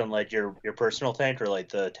 You're talking like your personal tank or like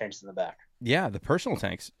the tanks in the back? Yeah, the personal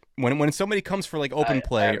tanks. When somebody comes for like open I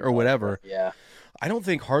play have or no idea. whatever, Yeah. I don't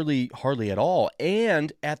think hardly at all.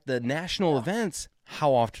 And at the national events,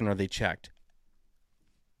 how often are they checked?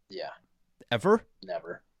 Yeah. Ever?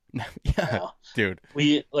 Never. Yeah, No. dude.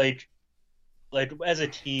 We like as a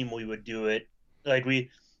team we would do it like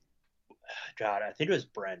God, I think it was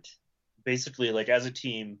Brent. Basically, like as a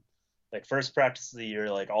team, like first practice of the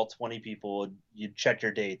year, like all 20 people, you'd check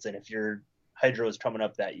your dates, and if your hydro was coming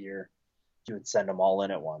up that year, you would send them all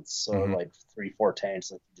in at once. So like 3, 4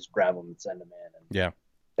 tanks, like you just grab them and send them in. And Yeah.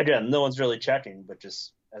 again, no one's really checking, but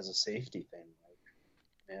just as a safety thing,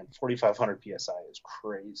 like man, 4,500 psi is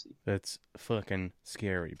crazy. That's fucking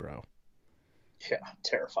scary, bro. Yeah,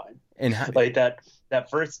 terrifying. And like that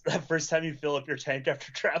first time you fill up your tank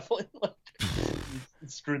after traveling, like you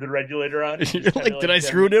screw the regulator on. You're like, did I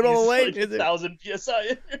screw it in all the way? Like 1,000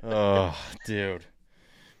 psi. Oh, dude,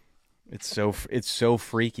 it's so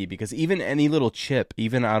freaky because even any little chip,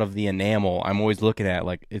 even out of the enamel, I'm always looking at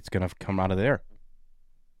like it's gonna come out of there.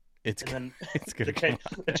 It's gonna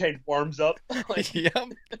the tank warms up. Like, yep. Gets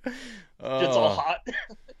all hot.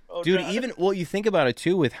 Oh, dude, God. you think about it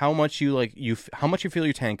too with how much how much you fill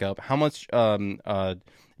your tank up, how much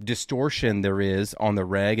distortion there is on the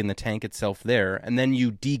reg and the tank itself there, and then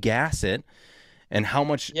you degas it, and how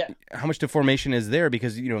much deformation is there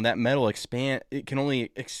because that metal it can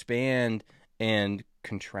only expand and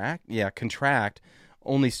contract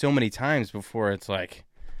only so many times before it's like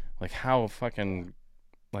how fucking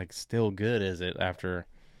like still good is it after?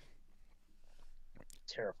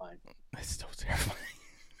 Terrifying. It's so terrifying.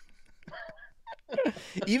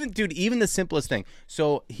 Even the simplest thing.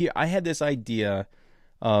 So here, I had this idea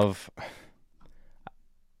of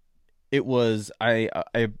it was I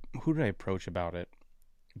who did I approach about it?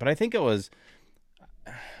 But I think it was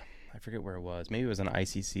I forget where it was. Maybe it was an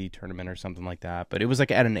ICC tournament or something like that. But it was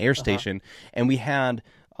like at an air station, and we had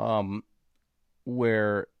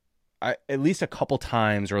where at least a couple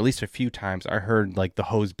times or at least a few times I heard like the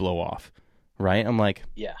hose blow off. Right? I'm like,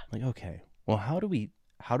 okay. Well, how do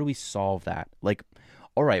we solve that? Like,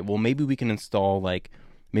 all right, well, maybe we can install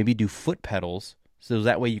maybe do foot pedals so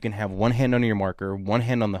that way you can have one hand on your marker, one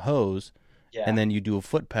hand on the hose, and then you do a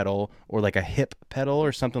foot pedal or like a hip pedal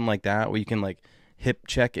or something like that where you can like hip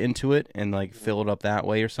check into it and like fill it up that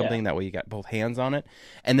way or something. That way you got both hands on it.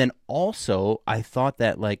 And then also I thought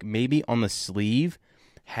that like maybe on the sleeve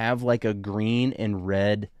have like a green and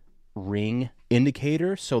red ring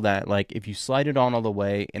indicator so that like if you slide it on all the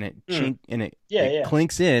way and it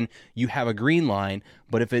clinks in, you have a green line,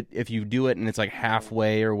 but if you do it and it's like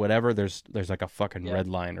halfway or whatever, there's like a fucking red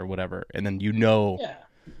line or whatever, and then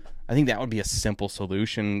I think that would be a simple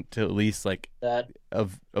solution to at least like that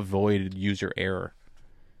avoid user error.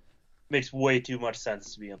 Makes way too much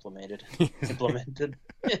sense to be implemented.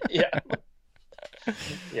 Yeah.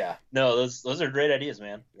 No, those are great ideas,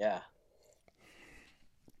 man. Yeah.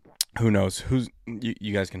 Who knows?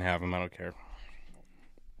 You guys can have them. I don't care.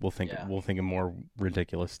 We'll think of more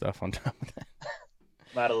ridiculous stuff on top of that.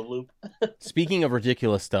 I'm out of the loop. Speaking of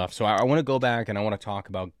ridiculous stuff, so I want to go back and I want to talk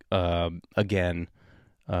about again,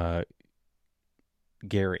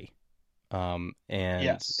 Gary, and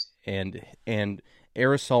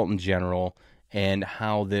air assault in general, and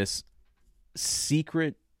how this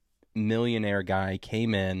secret millionaire guy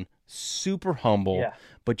came in, super humble,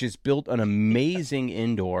 but just built an amazing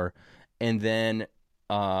indoor. And then,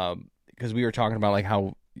 because we were talking about like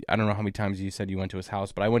how, I don't know how many times you said you went to his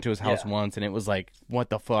house, but I went to his house once and it was like,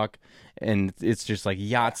 what the fuck? And it's just like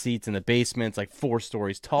yacht seats in the basement. It's like 4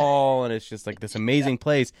 stories tall. And it's just like this amazing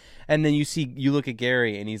place. And then you look at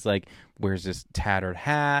Gary and he's like, wears this tattered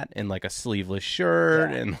hat and like a sleeveless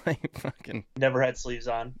shirt and like fucking. Never had sleeves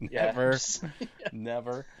on. Never.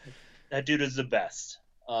 Never. That dude is the best.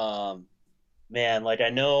 Man, like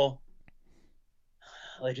I know,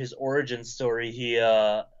 like his origin story,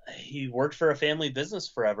 he worked for a family business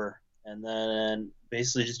forever, and then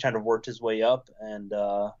basically just kind of worked his way up. And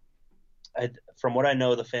from what I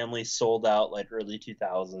know, the family sold out like early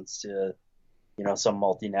 2000s to, some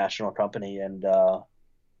multinational company, and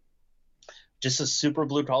just a super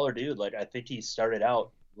blue collar dude. Like I think he started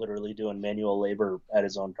out literally doing manual labor at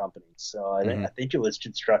his own company. So I think it was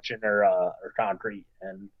construction or concrete,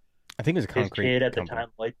 and I think it was a concrete. His kid at the time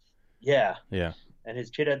yeah. And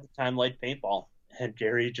his kid at the time liked paintball, and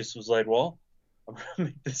Gary just was like, "Well, I'm gonna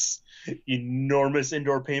make this enormous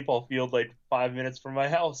indoor paintball field like 5 minutes from my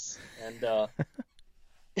house, and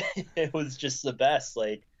it was just the best.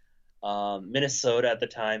 Like Minnesota at the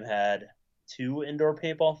time had two indoor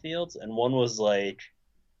paintball fields, and one was like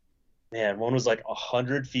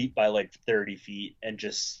 100 feet by like 30 feet, and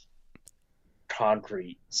just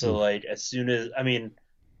concrete. So Oof. like as soon as I mean,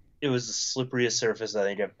 it was the slipperiest surface I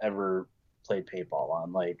think I've ever played paintball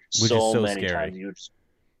on. Like Which is so so many scary. times you would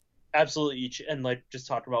absolutely and like just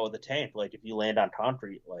talking about with the tank, like if you land on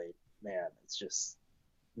concrete, like man, it's just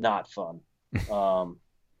not fun. Um,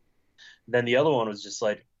 then the other one was just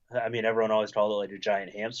like, I mean, everyone always called it like a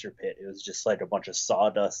giant hamster pit. It was just like a bunch of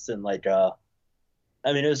sawdust and like I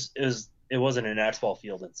mean, it wasn't an X-ball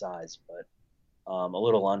field in size, but a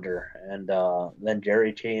little under. And then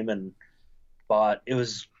Jerry came and bought. It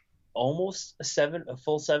was almost a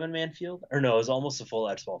full 7-man field, or no, it was almost a full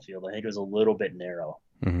X-ball field. I think it was a little bit narrow,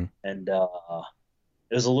 Mm-hmm. and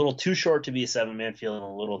it was a little too short to be a 7-man field and a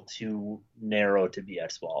little too narrow to be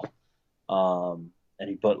X-ball. And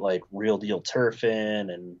he put like real deal turf in,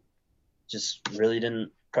 and just really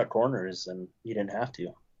didn't cut corners, and he didn't have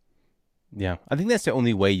to. Yeah, I think that's the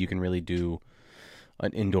only way you can really do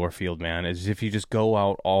an indoor field, man, is if you just go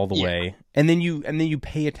out all the Yeah. way, and then you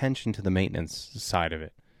pay attention to the maintenance side of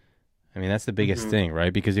it. I mean, that's the biggest Mm-hmm. thing,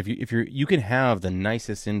 right? Because you can have the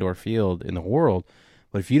nicest indoor field in the world,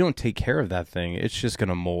 but if you don't take care of that thing, it's just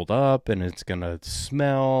gonna mold up and it's gonna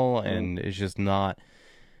smell, and it's not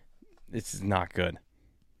good.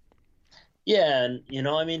 Yeah, and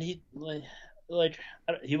I mean, he like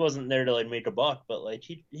he wasn't there to like make a buck, but like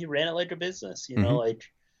he ran it like a business, Hmm. like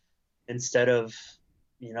instead of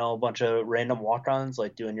a bunch of random walk-ons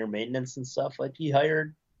like doing your maintenance and stuff, like he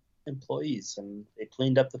hired employees and they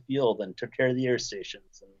cleaned up the field and took care of the air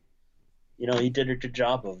stations, and he did a good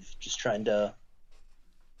job of just trying to,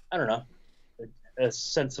 I don't know, a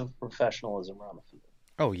sense of professionalism around the field.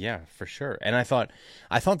 Oh yeah, for sure. And I thought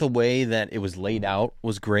the way that it was laid out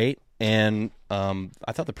was great, and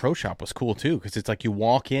I thought the pro shop was cool too, because it's like you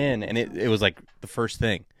walk in and it was like the first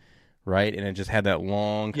thing, right? And it just had that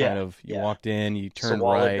long kind Yeah, of, you yeah. walked in, you turned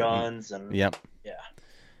Sawala right, guns and yep, yeah,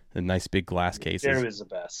 the nice big glass Jerry cases. was the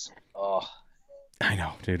best. Oh, I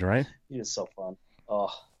know, dude, right? he was so fun.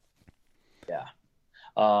 Oh, yeah.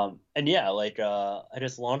 And yeah, like I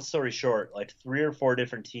just long story short, like 3 or 4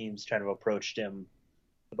 different teams kind of approached him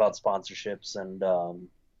about sponsorships, and a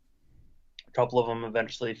couple of them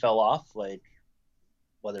eventually fell off, like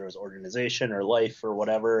whether it was organization or life or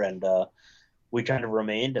whatever, and we kind of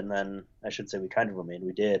remained, and then I should say we kind of remained,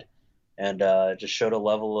 we did, and it just showed a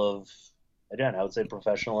level of, again, I would say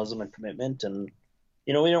professionalism and commitment, and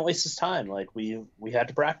we don't waste his time. Like we had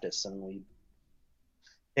to practice, and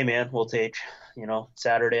hey man, we'll take,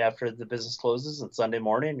 Saturday after the business closes and Sunday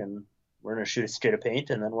morning, and we're gonna shoot a skid of paint,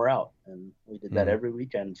 and then we're out. And we did that Hmm. every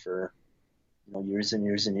weekend for years and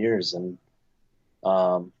years and years. And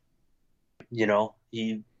um,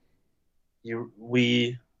 he,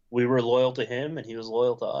 we were loyal to him, and he was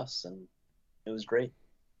loyal to us, and it was great.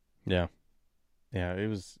 Yeah, yeah. It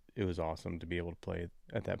was awesome to be able to play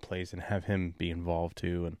at that place and have him be involved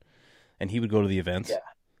too, and he would go to the events Yeah,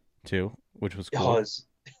 too, which was oh, cool. it's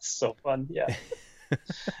so fun. Yeah,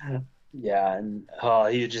 yeah, and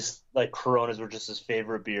he just like Coronas were just his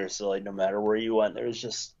favorite beer. So like no matter where you went, there was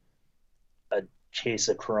just a case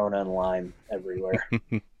of Corona and lime everywhere.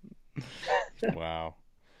 Wow.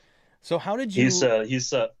 So how did He used you? to, he used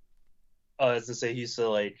to, as I say, he used to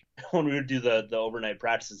like when we would do the overnight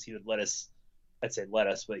practices, he would let us, I'd say let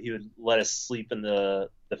us, but he would let us sleep in the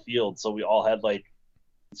field. So we all had like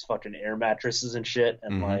these fucking air mattresses and shit,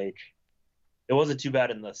 and Hmm. like it wasn't too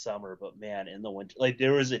bad in the summer, but man, in the winter, like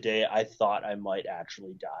there was a day I thought I might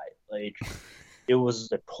actually die. Like it was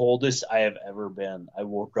the coldest I have ever been. I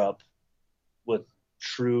woke up with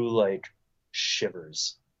true like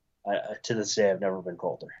shivers. To this day, I've never been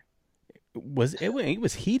colder. Was it? It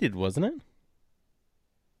was heated, wasn't it?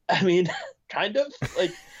 I mean, kind of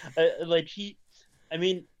like he. I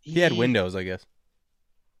mean, He had windows, I guess.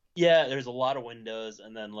 yeah. There's a lot of windows,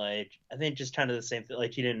 and then like I think just kind of the same thing.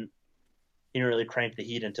 Like he didn't really crank the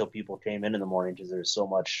heat until people came in the morning because there's so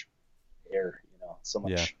much air, so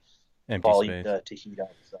Yeah, much empty volume space. to heat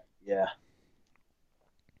up. So yeah.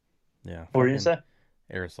 Yeah, What were you gonna fucking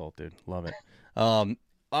say? aerosol, dude. Love it. Um,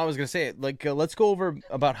 I was gonna say, like, let's go over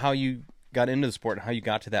about how you got into the sport and how you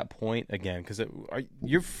got to that point again, because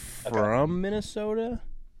you're Okay. from Minnesota.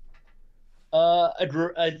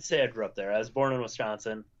 I'd say I grew up there. I was born in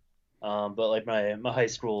Wisconsin, but like my high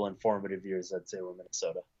school and formative years, I'd say were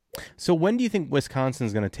Minnesota. So when do you think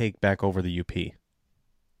Wisconsin's gonna take back over the UP?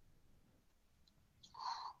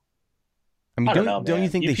 I mean, I don't know, don't you man.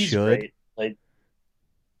 think they UP's should? great. Like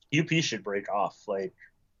UP should break off like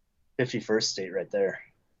 51st state right there.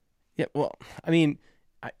 Yeah, well, I mean,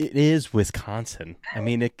 it is Wisconsin. I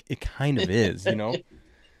mean, it kind of is,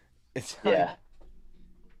 It's like, Yeah.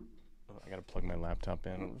 oh, I gotta plug my laptop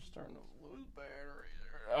in. I'm starting to lose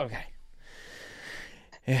battery. Okay.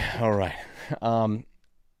 Yeah. All right.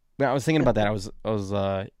 I was thinking about that. I was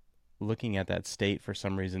looking at that state for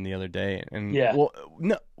some reason the other day, and Yeah. well,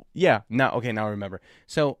 no, yeah, now okay, now I remember.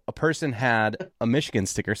 So a person had a Michigan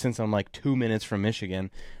sticker. Since I'm like 2 minutes from Michigan,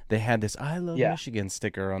 they had this "I love Yeah. Michigan"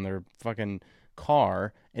 sticker on their fucking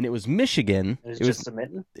car, and it was Michigan. It was just a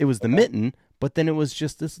mitten. It was the Okay. mitten, but then it was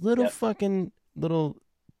just this little Yep. fucking little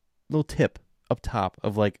tip up top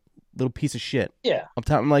of like little piece of shit Yeah. up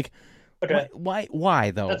top. I'm like, Okay. why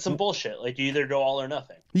though? That's some bullshit. Like you either go all or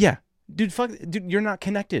nothing. Yeah, dude, dude, you're not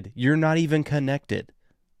connected. You're not even connected.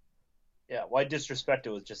 Yeah. Why disrespect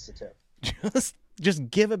it with just a tip? Just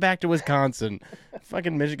give it back to Wisconsin.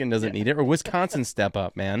 Fucking Michigan doesn't need it, or Wisconsin step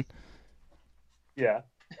up, man. Yeah.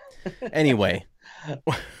 Anyway,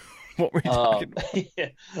 what were you talking about? Yeah.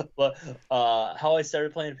 But how I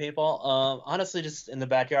started playing paintball, honestly, just in the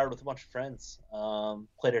backyard with a bunch of friends.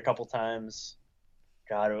 Played it a couple times.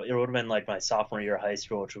 God, it would have been like my sophomore year of high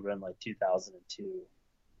school, which would have been like 2002.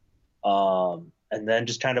 And then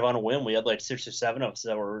just kind of on a whim, we had like 6 or 7 of us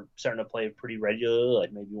that were starting to play pretty regularly,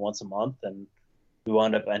 like maybe once a month, and we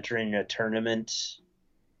wound up entering a tournament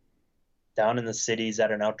down in the cities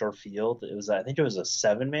at an outdoor field. I think it was a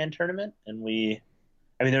 7-man tournament, and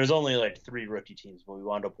there was only like 3 rookie teams, but we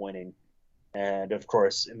wound up winning. And of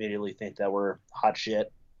course, immediately think that we're hot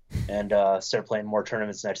shit, and start playing more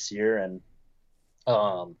tournaments next year. And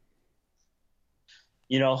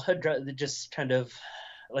just kind of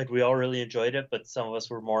like we all really enjoyed it, but some of us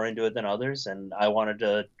were more into it than others, and I wanted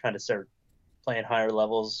to kind of start playing higher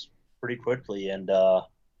levels pretty quickly. And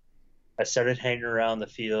I started hanging around the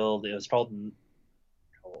field. It was called,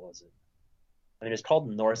 what was it? I mean, it's called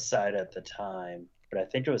Northside at the time, but I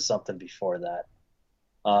think it was something before that.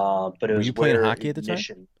 But it Were was you playing where hockey at the time?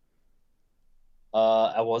 Ignition.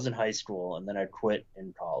 I was in high school, and then I quit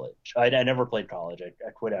in college. I never played college.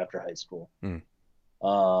 I quit after high school. Mm.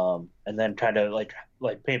 And then kind of like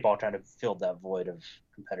paintball kind of filled that void of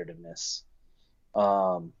competitiveness.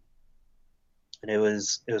 And it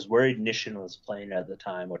was where Ignition was playing at the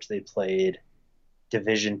time, which they played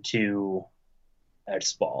Division II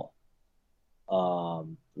X-Ball,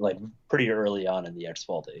 like pretty early on in the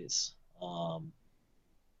X-Ball days.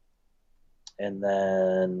 And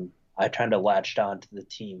then I kind of latched on to the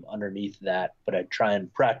team underneath that, but I'd try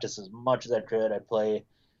and practice as much as I could. I'd play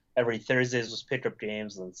every Thursdays was pickup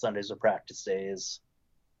games, and Sundays were practice days.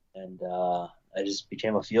 And I just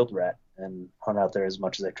became a field rat and hung out there as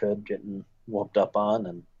much as I could, getting whooped up on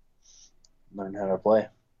and learn how to play.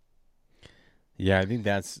 Yeah, I think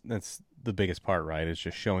that's the biggest part, right? Is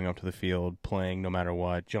just showing up to the field, playing no matter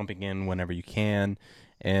what, jumping in whenever you can,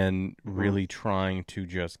 and really trying to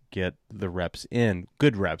just get the reps in,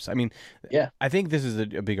 good reps. I mean, Yeah. I think this is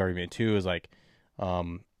a big argument too. Is like,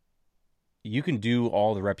 you can do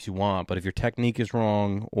all the reps you want, but if your technique is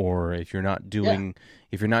wrong, or if you're not doing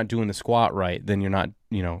the squat right, then you're not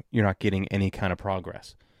getting any kind of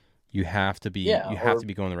progress. You have to be have to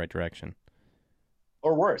be going the right direction.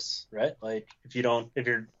 Or worse, right? Like if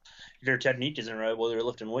your technique isn't right while you're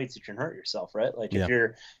lifting weights, you can hurt yourself, right? Like if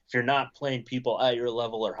you're not playing people at your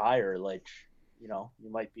level or higher, like, you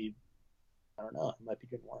might be, I don't know, it might be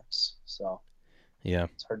getting worse. So yeah,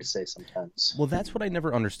 it's hard to say sometimes. Well, that's what I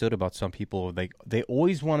never understood about some people. They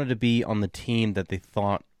always wanted to be on the team that they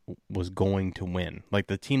thought was going to win, like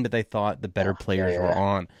the team that they thought the better players were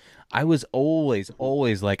on. I was always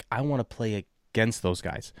like, I want to play against those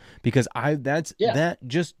guys, because that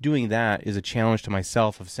just doing that is a challenge to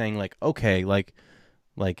myself of saying like, okay, like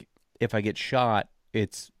if I get shot,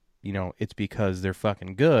 it's because they're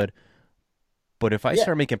fucking good. But if I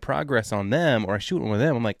start making progress on them, or I shoot one with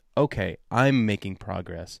them, I'm like, okay, I'm making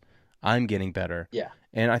progress. I'm getting better. Yeah.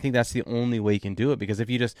 And I think that's the only way you can do it, because if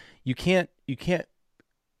you can't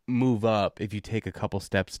move up if you take a couple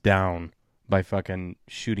steps down by fucking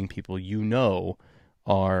shooting people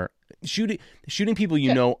are shooting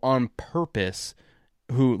people on purpose,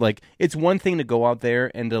 who, like, it's one thing to go out there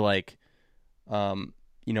and to like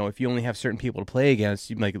if you only have certain people to play against,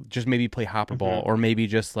 you like just maybe play hopper ball, or maybe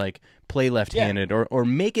just like play left-handed, or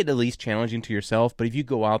make it at least challenging to yourself. But if you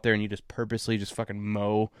go out there and you just purposely just fucking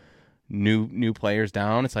mow new players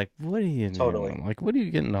down, it's like, what are you doing? Like, what are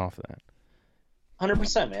you getting off of that?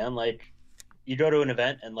 100%, man. Like, you go to an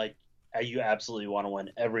event and like you absolutely want to win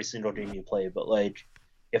every single game you play, but like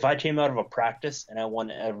if I came out of a practice and I won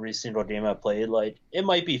every single game I played, like it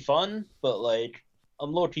might be fun, but like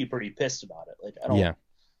I'm low key pretty pissed about it. Like I don't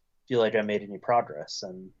feel like I made any progress.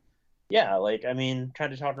 And yeah, like I mean,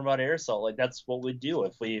 kind of talking about air assault, like that's what we'd do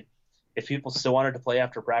if people still wanted to play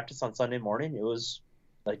after practice on Sunday morning. It was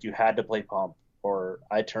like you had to play pump, or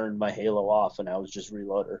I turned my Halo off and I was just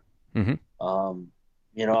reloader.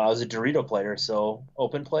 You know, I was a Dorito player, so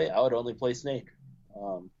open play, I would only play Snake.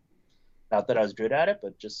 Not that I was good at it,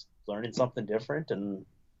 but just learning something different, and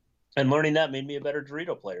learning that made me a better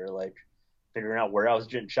Dorito player. Like figuring out where I was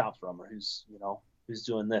getting shot from, or who's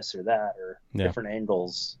doing this or that, or different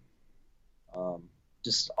angles.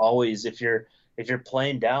 Just always, if you're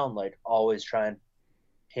playing down, like always try and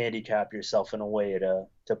handicap yourself in a way to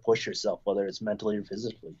push yourself, whether it's mentally or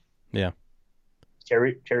physically. Yeah.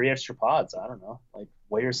 Carry extra pods. I don't know, like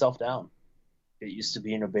weigh yourself down. Get used to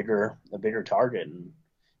being a bigger target, and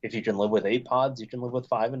if you can live with 8 pods, you can live with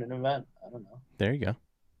 5 in an event. I don't know. There you go.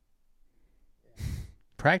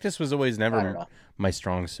 Practice was always never my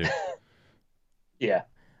strong suit. Yeah.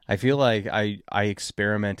 I feel like I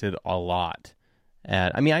experimented a lot.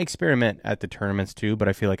 I experiment at the tournaments too, but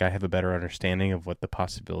I feel like I have a better understanding of what the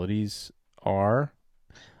possibilities are.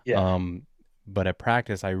 Yeah. But at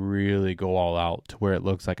practice, I really go all out to where it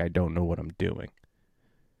looks like I don't know what I'm doing.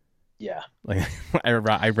 Yeah. Like I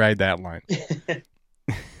ride that line.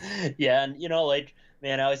 Yeah, and you know, like,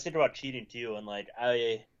 man, I always think about cheating too, and like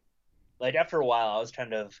after a while I was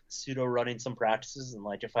kind of pseudo running some practices, and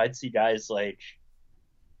like if I'd see guys like,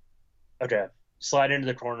 okay, slide into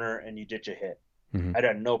the corner and you ditch a hit, I'd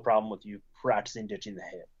have no problem with you practicing ditching the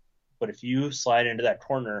hit. But if you slide into that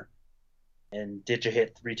corner and ditch a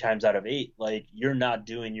hit 3 times out of 8, like you're not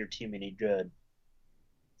doing your team any good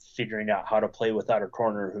figuring out how to play without a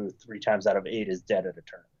corner who 3 times out of 8 is dead at a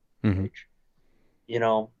tournament. Like, you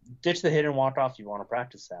know, ditch the hit and walk off. You want to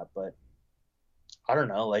practice that, but I don't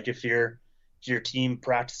know. Like if your team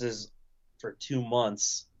practices for 2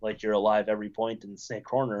 months, like you're alive every point in the snake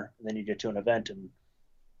corner, and then you get to an event and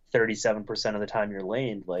 37% of the time you're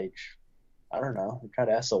laned, like I don't know, you're kind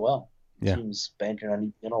of SOL. Yeah. Team's banking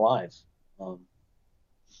on being alive.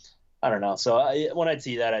 I don't know. So when I'd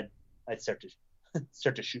see that, I'd start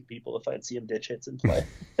to shoot people if I'd see them ditch hits and play.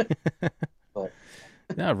 But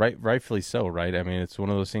yeah, rightfully so, right? I mean, it's one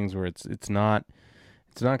of those things where it's not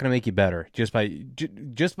going to make you better just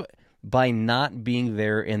by not being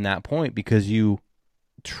there in that point because you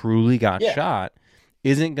truly got shot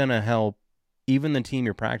isn't going to help even the team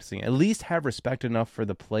you're practicing. At least have respect enough for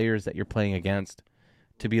the players that you're playing against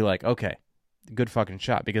to be like, okay, good fucking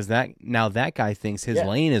shot, because that guy thinks his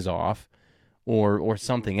lane is off or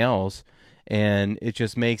something else, and it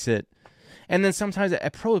just makes it. And then sometimes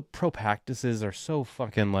pro practices are so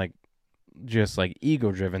fucking like just like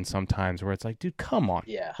ego driven sometimes, where it's like, dude, come on,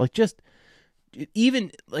 like just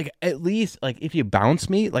even like at least like if you bounce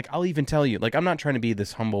me, like I'll even tell you, like I'm not trying to be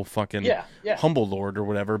this humble fucking humble lord or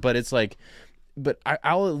whatever, but it's like, but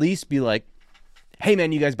I'll at least be like, hey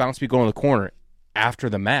man, you guys bounce me going to the corner after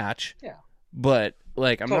the match. Yeah. But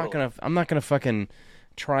like I'm not gonna fucking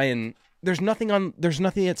try and there's nothing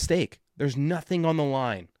at stake. There's nothing on the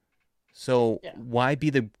line. So why be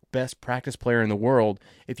the best practice player in the world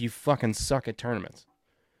if you fucking suck at tournaments?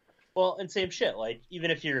 Well, and same shit. Like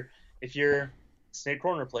even if you're snake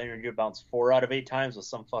corner player and you bounce 4 out of 8 times with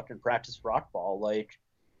some fucking practice rock ball, like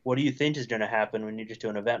what do you think is gonna happen when you just do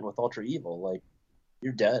an event with Ultra Evil? Like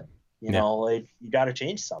you're dead. You know, like you gotta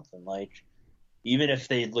change something. Like even if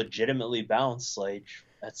they legitimately bounce, like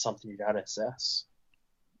that's something you gotta assess.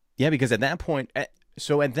 Yeah, because at that point,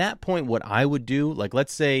 what I would do, like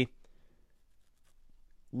let's say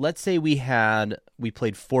we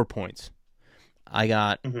played 4 points. I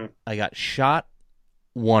got shot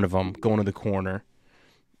one of them going to the corner.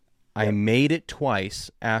 I made it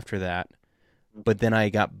twice after that, but then I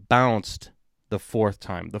got bounced the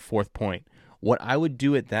 4th point. What I would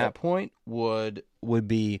do at that point would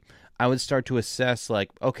be I would start to assess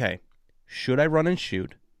like, okay, should I run and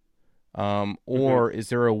shoot? Or is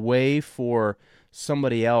there a way for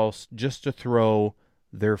somebody else just to throw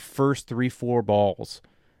their first 3-4 balls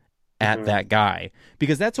at that guy?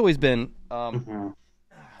 Because that's always been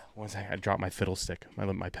I dropped my fiddlestick,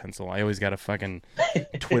 my pencil. I always got to fucking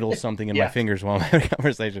twiddle something in my fingers while I'm having a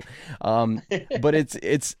conversation. But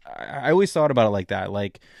it's I always thought about it like that.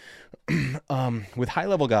 Like with high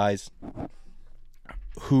level guys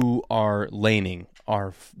who are laning,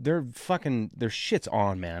 their shit's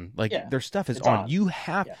on, man. Like their stuff is on. You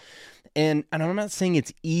have and I'm not saying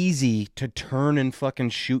it's easy to turn and fucking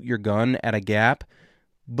shoot your gun at a gap,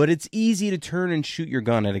 but it's easy to turn and shoot your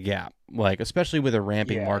gun at a gap, like especially with a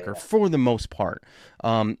ramping marker for the most part.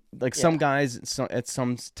 Like some guys, at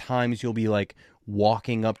some times you'll be like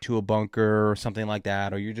walking up to a bunker or something like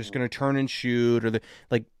that, or you're just gonna turn and shoot, or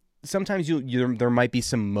like sometimes there might be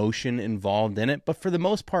some motion involved in it, but for the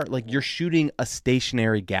most part, like you're shooting a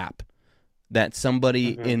stationary gap that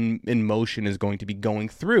somebody in motion is going to be going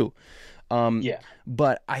through.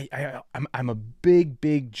 But I'm a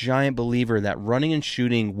big giant believer that running and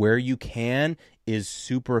shooting where you can is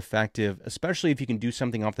super effective, especially if you can do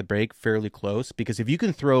something off the break fairly close. Because if you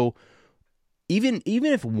can throw, even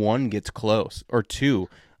if one gets close or two,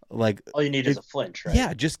 like all you need is a flinch, right?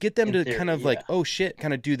 Yeah, just get them in to theory, kind of like, oh shit,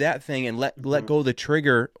 kind of do that thing and let go of the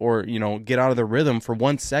trigger, or get out of the rhythm for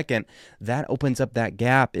 1 second. That opens up that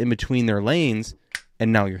gap in between their lanes,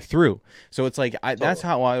 and now you're through. So it's like that's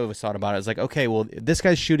how I always thought about it. It's like, okay, well, this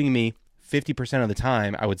guy's shooting me 50% of the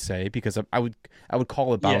time, I would say, because I would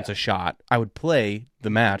call it bounce a shot. I would play the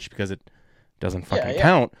match because it doesn't fucking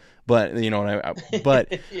count. But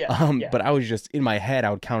but I was just in my head, I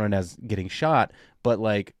would count it as getting shot. But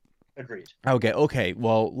like, agreed. Okay.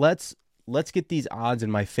 Well, let's get these odds in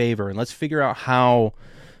my favor, and let's figure out how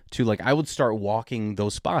to, like, I would start walking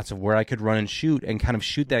those spots of where I could run and shoot, and kind of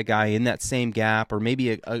shoot that guy in that same gap, or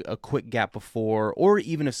maybe a quick gap before, or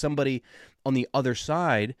even if somebody on the other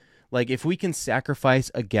side, like if we can sacrifice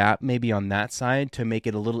a gap maybe on that side to make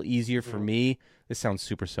it a little easier for me. This sounds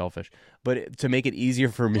super selfish, but to make it easier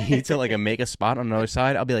for me to like make a spot on another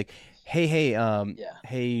side, I'll be like,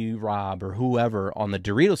 hey, Rob or whoever on the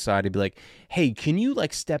Dorito side, I'd be like, hey, can you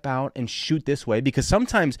like step out and shoot this way? Because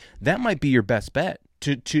sometimes that might be your best bet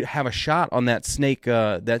to have a shot on that snake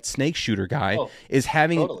shooter guy is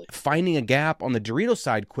finding a gap on the Dorito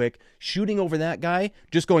side quick, shooting over that guy,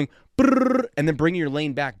 just going and then bringing your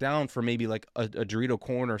lane back down for maybe like a Dorito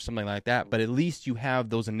corner or something like that. But at least you have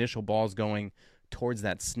those initial balls going towards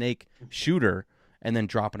that snake shooter, and then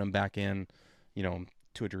dropping them back in,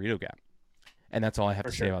 to a Dorito gap. And that's all I have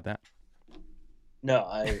to say about that. No,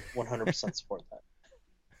 I 100% support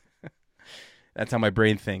that. That's how my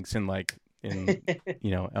brain thinks in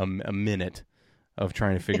a minute of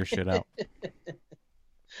trying to figure shit out.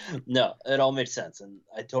 No, it all makes sense, and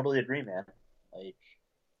I totally agree, man. Like,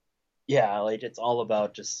 yeah, like it's all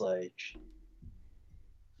about just like,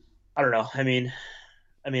 I don't know. I mean,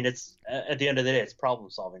 it's at the end of the day, it's problem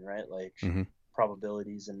solving, right? Like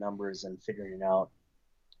probabilities and numbers, and figuring out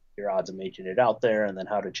your odds of making it out there, and then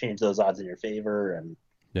how to change those odds in your favor, and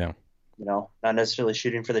not necessarily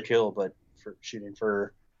shooting for the kill, but for shooting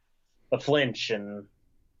for a flinch. And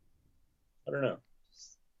I don't know,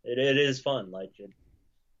 it is fun. Like it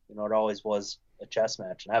always was a chess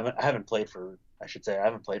match, and I haven't played for like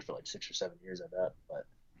 6 or 7 years, I bet. But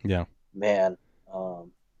man,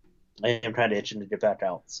 I am kind of itching to get back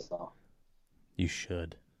out. So you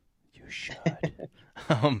should.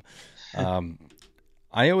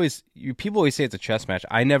 People always say it's a chess match.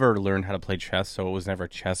 I never learned how to play chess, so it was never a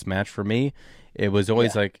chess match for me. It was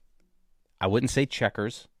always like, I wouldn't say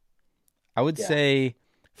checkers. I would say,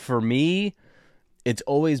 for me, it's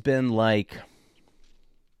always been like,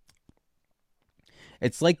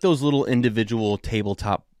 it's like those little individual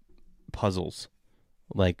tabletop puzzles.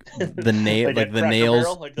 Like the nail, like the nails,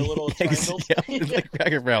 barrel, like the little triangles. It's like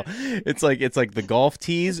Cracker Barrel. It's like the golf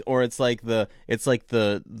tees, or it's like the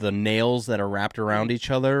nails that are wrapped around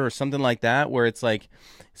each other, or something like that. Where it's like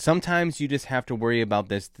sometimes you just have to worry about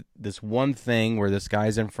this one thing where this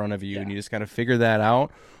guy's in front of you, and you just got to figure that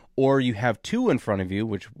out. Or you have two in front of you,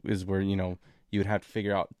 which is where you would have to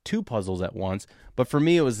figure out two puzzles at once. But for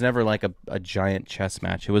me, it was never like a giant chess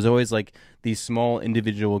match. It was always like these small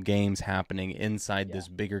individual games happening inside this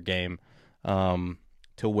bigger game, to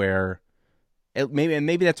where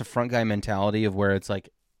maybe that's a front guy mentality of where it's like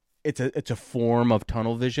it's a form of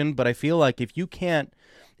tunnel vision. But I feel like if you can't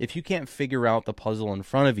figure out the puzzle in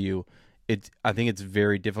front of you, I think it's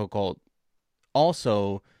very difficult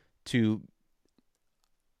also to.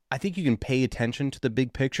 I think you can pay attention to the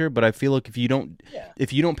big picture, but I feel like if you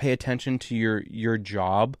don't pay attention to your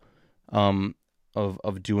job,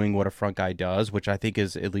 of doing what a front guy does, which I think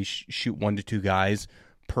is at least shoot 1 to 2 guys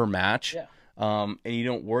per match, and you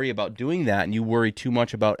don't worry about doing that, and you worry too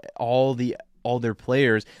much about all their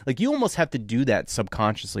players, like you almost have to do that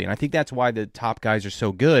subconsciously. And I think that's why the top guys are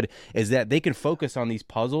so good, is that they can focus on these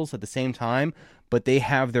puzzles at the same time, but they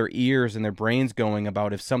have their ears and their brains going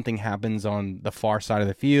about if something happens on the far side of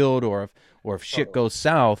the field, or if shit goes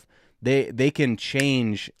south, they can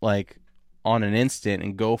change like on an instant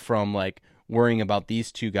and go from like worrying about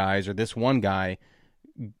these 2 guys or this one guy,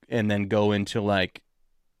 and then go into like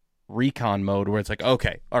recon mode where it's like,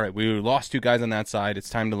 okay, all right, we lost 2 guys on that side. It's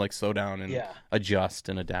time to like slow down and adjust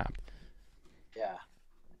and adapt. Yeah,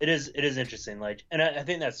 it is interesting. Like, and I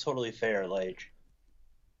think that's totally fair. Like,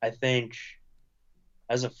 I think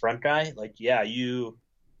as a front guy, like, yeah, you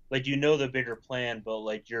know the bigger plan, but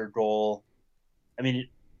like your goal, I mean,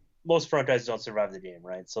 most front guys don't survive the game,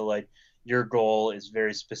 right? So like your goal is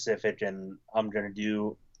very specific, and I'm gonna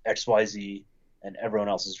do X, Y, Z, and everyone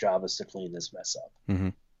else's job is to clean this mess up.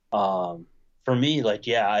 For me, like,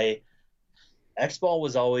 yeah, X-ball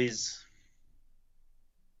was always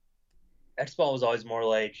more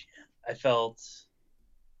like, I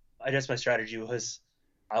guess my strategy was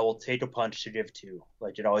I will take a punch to give 2.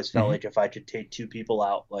 Like, it always felt like if I could take 2 people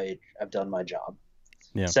out, like, I've done my job.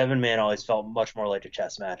 Yeah. 7-man always felt much more like a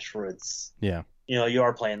chess match where it's, you know, you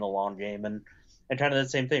are playing the long game, and kind of the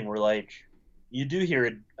same thing where, like, you do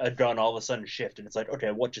hear a gun all of a sudden shift, and it's like,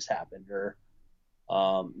 okay, what just happened? Or,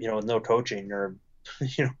 you know, with no coaching, or,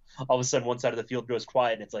 you know, all of a sudden one side of the field goes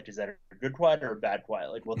quiet, and it's like, is that a good quiet or a bad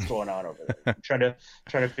quiet? Like, what's going on over there? I'm trying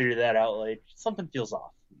to figure that out. Like, something feels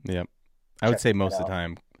off. Yep. I would say most of the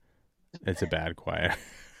time it's a bad quiet.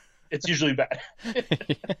 It's usually bad.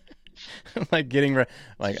 Like getting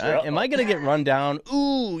like, am I gonna get run down?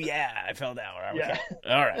 Ooh, yeah, I fell down. Okay.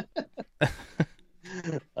 All right.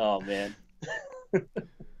 Oh man.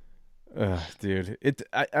 Dude,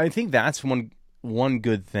 I think that's one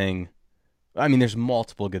good thing. I mean, there's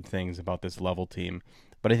multiple good things about this level team,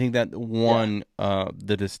 but I think that one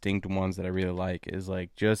the distinct ones that I really like is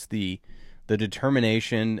like just the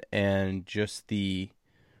determination and just the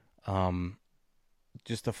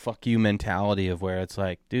fuck you mentality of where it's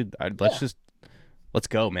like, dude, let's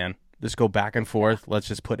go, man. Let's go back and forth. Let's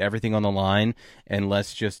just put everything on the line, and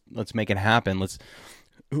let's make it happen.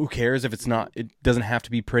 Who cares if it doesn't have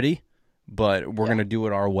to be pretty, but we're going to do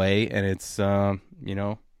it our way. And it's, you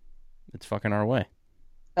know, it's fucking our way.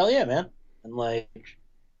 Hell yeah, man. And like,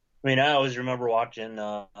 I mean, I always remember watching,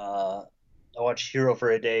 I watched Hero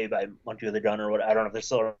for a Day by Monkey with a Gun or what. I don't know if they're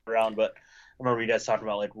still around, but I remember you guys talking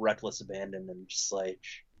about like reckless abandon and just like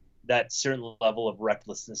that certain level of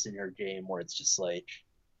recklessness in your game where it's just like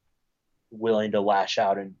willing to lash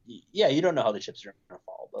out, and yeah, you don't know how the chips are going to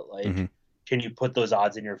fall, but like, can you put those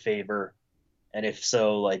odds in your favor? And if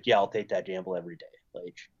so, like, yeah, I'll take that gamble every day.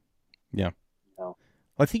 Like, yeah, you know?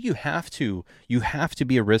 I think you have to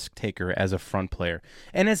be a risk taker as a front player,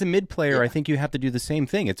 and as a mid player, I think you have to do the same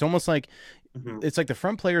thing. It's almost like it's like the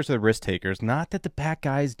front players are the risk takers. Not that the back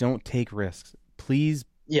guys don't take risks. Please,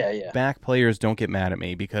 back players, don't get mad at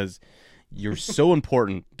me because you're so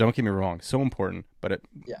important. Don't get me wrong, so important. But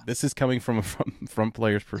this is coming from a front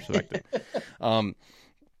player's perspective.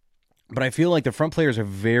 But I feel like the front players are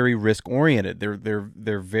very risk oriented.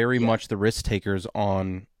 They're very much the risk takers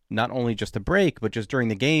on not only just the break, but just during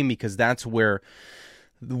the game, because that's where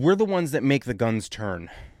we're the ones that make the guns turn.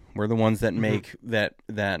 We're the ones that make that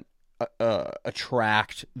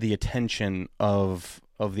attract the attention of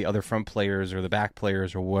the other front players or the back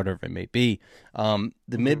players or whatever it may be. The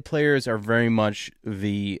mid players are very much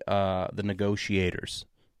the negotiators.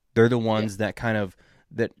 They're the ones that kind of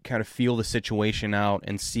feel the situation out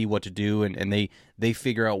and see what to do, and they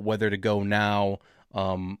figure out whether to go now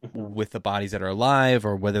with the bodies that are alive,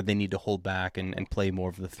 or whether they need to hold back and play more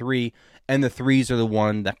of the 3. And the 3s are the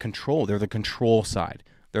one that control. They're the control side.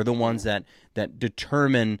 They're the ones that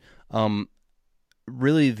determine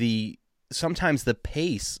really sometimes the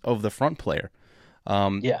pace of the front player.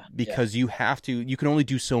 Because you can only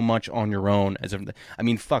do so much on your own.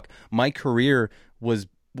 My career was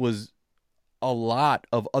a lot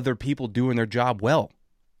of other people doing their job well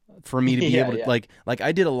for me to be able to like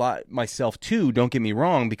I did a lot myself too, don't get me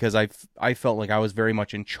wrong, because I felt like I was very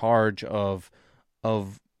much in charge of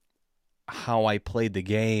how I played the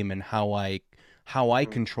game and how I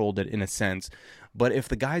controlled it in a sense. But if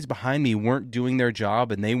the guys behind me weren't doing their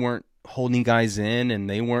job and they weren't holding guys in and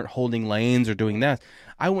they weren't holding lanes or doing that,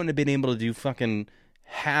 I wouldn't have been able to do fucking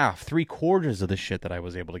half, 3/4 of the shit that I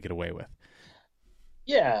was able to get away with.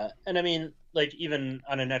 Yeah, and I mean, like, even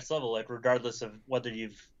on a next level, like, regardless of whether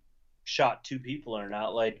you've shot 2 people or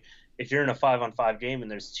not, like, if you're in a 5-on-5 game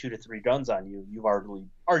and there's 2 to 3 guns on you, you've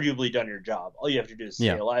arguably done your job. All you have to do is stay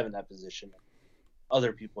alive in that position.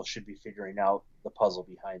 Other people should be figuring out the puzzle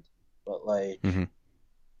behind it. But, like,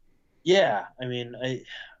 yeah, I mean, it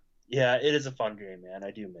is a fun game, man. I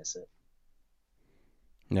do miss it.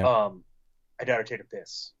 Yeah. I gotta take a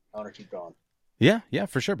piss. I want to keep going. Yeah,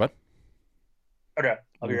 for sure, bud. Okay,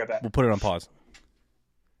 I'll be right back. We'll put it on pause.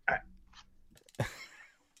 All right.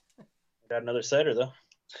 Got another cider, though.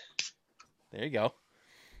 There you go.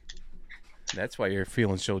 That's why you're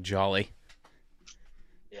feeling so jolly.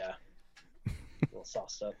 Yeah.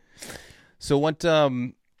 sauced up. So what'd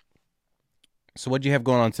you have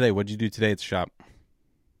going on today? What'd you do today at the shop?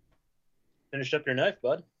 Finished up your knife,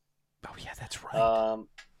 bud. Oh yeah, that's right.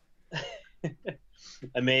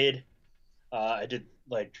 I did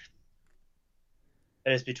like, I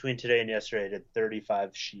guess between today and yesterday, I did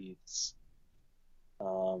 35 sheaths.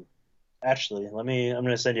 Actually, I'm going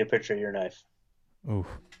to send you a picture of your knife. Ooh.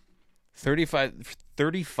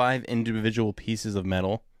 35 individual pieces of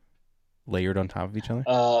metal layered on top of each other?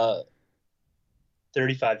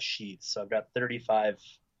 35 sheaths. So I've got 35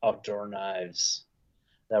 outdoor knives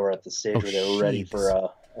that were at the stage where they were ready sheaths. for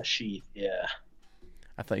a sheath. Yeah.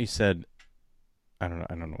 I thought you said, I don't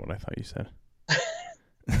know what I thought you said.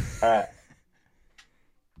 All right.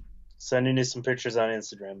 Sending you some pictures on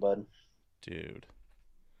Instagram, bud. Dude.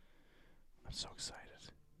 I'm so excited.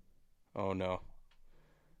 Oh no.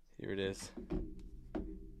 Here it is.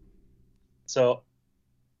 So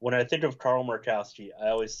when I think of Carl Murkowski, I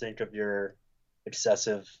always think of your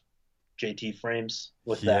excessive JT frames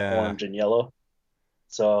with that orange and yellow.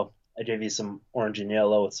 So I gave you some orange and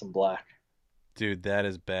yellow with some black. Dude, that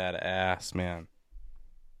is badass, man.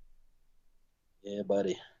 Yeah,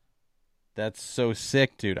 buddy. That's so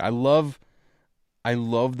sick, dude. I love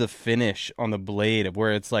the finish on the blade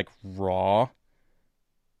where it's like raw.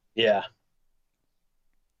 Yeah.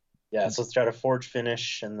 Yeah, so it's got a forge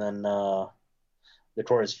finish, and then the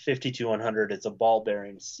core is 52100. It's a ball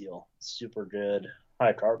bearing steel. Super good.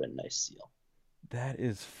 High carbon, nice steel. That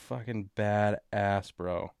is fucking badass,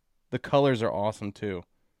 bro. The colors are awesome too.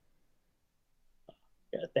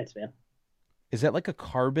 Yeah, thanks, man. Is that like a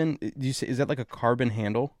carbon? Is that like a carbon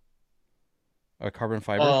handle? A carbon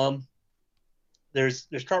fiber? There's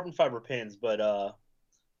carbon fiber pins, but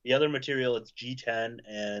the other material, it's G10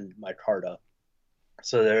 and micarta.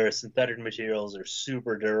 So they're synthetic materials. They're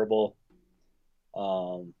super durable.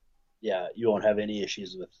 Yeah, you won't have any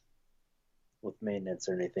issues with maintenance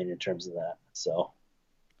or anything in terms of that. So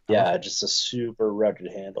yeah, just a super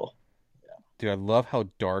rugged handle. Yeah. Dude, I love how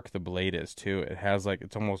dark the blade is too. It has like,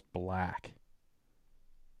 it's almost black.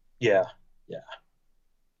 Yeah, yeah.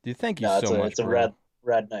 Dude, thank you so much, it's a bro.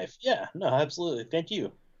 rad knife. Yeah, no, absolutely. Thank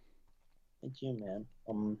you, man.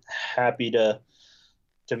 I'm happy to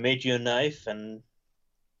make you a knife, and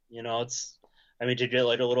I mean, to get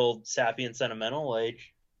like a little sappy and sentimental, like,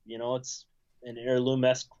 it's an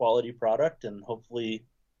heirloom-esque quality product, and hopefully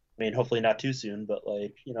not too soon, but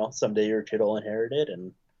like, someday your kid will inherit it.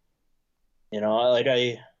 And,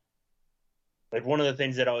 like one of the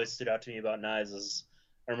things that always stood out to me about knives is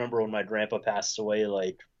I remember when my grandpa passed away,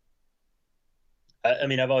 like, I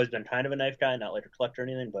mean, I've always been kind of a knife guy, not like a collector or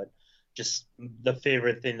anything, but just the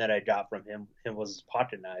favorite thing that I got from him was his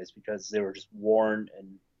pocket knives, because they were just worn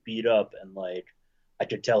and beat up, and like I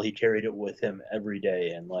could tell he carried it with him every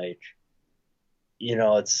day. And like,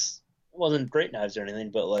 it wasn't great knives or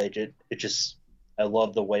anything, but like it just, I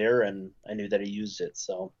loved the wear, and I knew that he used it,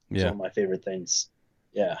 so it's one of my favorite things.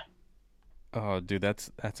 Yeah. Oh, dude,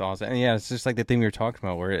 that's awesome. And yeah, it's just like the thing we were talking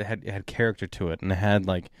about, where it had character to it, and it had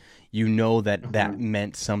like, that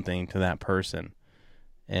meant something to that person.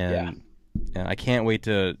 And I can't wait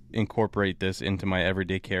to incorporate this into my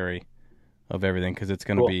everyday carry of everything, because it's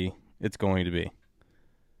going to be.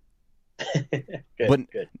 Good,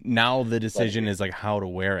 but good. Now the decision is like how to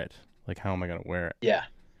wear it. Like, how am I going to wear it? Yeah.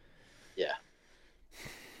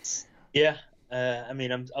 I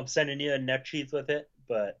mean, I'm sending you a neck sheath with it,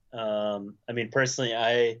 but I mean, personally,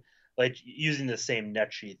 I like using the same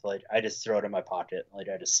neck sheath. Like, I just throw it in my pocket. Like,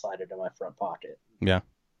 I just slide it in my front pocket. Yeah.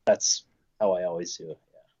 That's how I always do it.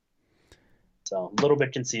 Yeah. So a little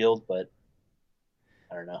bit concealed, but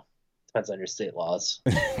I don't know. Depends on your state laws.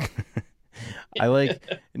 I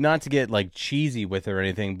like, not to get like cheesy with it or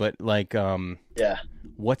anything, but like,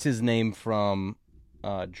 what's his name from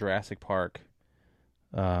Jurassic Park?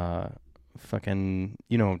 Fucking,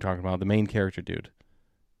 you know what I'm talking about, the main character dude.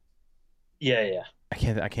 Yeah. I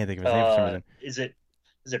can't think of his name for some reason.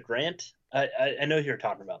 Is it Grant? I know who you're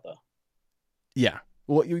talking about though. Yeah.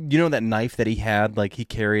 Well, you know that knife that he had, like he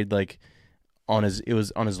carried like it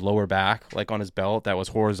was on his lower back, like on his belt, that was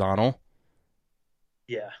horizontal.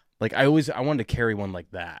 Yeah. Like I wanted to carry one like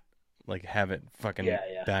that, like have it fucking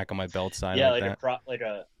back on my belt side. Yeah, like that. Like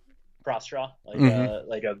a cross straw,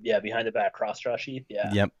 behind the back cross straw sheath.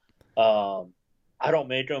 Yeah. Yep. I don't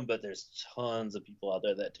make them, but there's tons of people out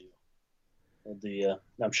there that do.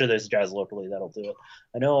 I'm sure there's guys locally that'll do it.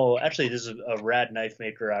 I know, actually, there's a rad knife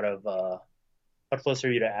maker out of how close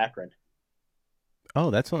are you to Akron?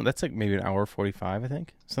 Oh, that's like maybe an hour 45, I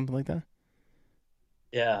think, something like that.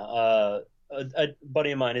 Yeah, a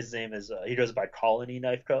buddy of mine, his name is he goes by Colony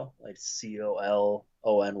Knife Co, like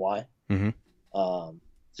COLONY. Mm-hmm.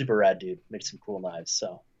 Super rad dude. Made some cool knives,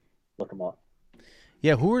 so look him up.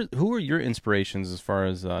 Yeah, who are your inspirations as far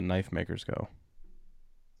as knife makers go?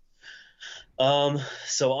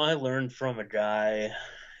 So I learned from a guy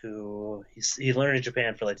who he learned in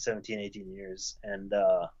Japan for like 17, 18 years, and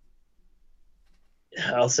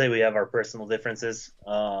I'll say we have our personal differences.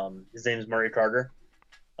 His name is Murray Carter.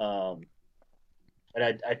 Um,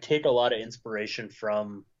 and I take a lot of inspiration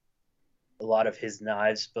from a lot of his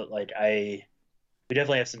knives, but like we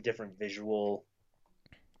definitely have some different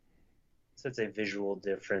let's say visual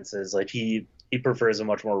differences. Like he prefers a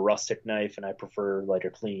much more rustic knife, and I prefer like a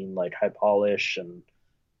clean, like high polish and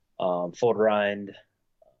full grind.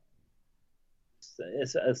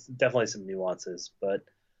 It's definitely some nuances, but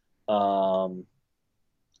um,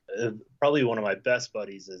 probably one of my best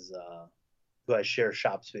buddies is who I share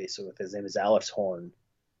shop space with. His name is Alex Horn,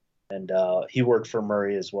 and he worked for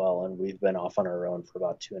Murray as well, and we've been off on our own for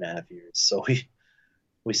about 2.5 years. So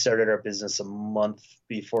we started our business a month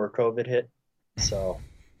before COVID hit. So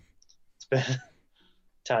it's been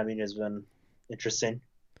timing has been interesting,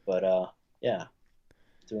 but yeah,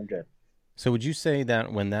 doing good. So would you say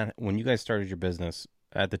that when you guys started your business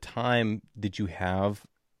at the time, did you have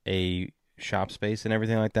a shop space and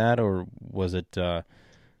everything like that, or was it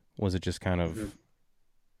just kind Mm-hmm. of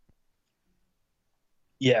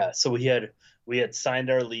Yeah, so we had signed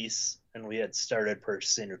our lease and we had started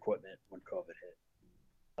purchasing equipment when COVID hit.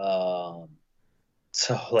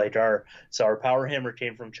 So like our power hammer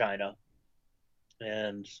came from China,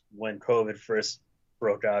 and when COVID first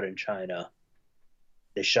broke out in China,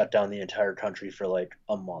 they shut down the entire country for like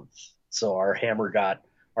a month. So our hammer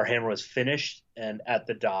was finished and at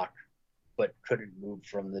the dock, but couldn't move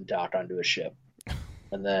from the dock onto a ship.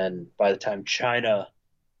 And then by the time China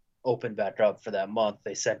opened back up for that month,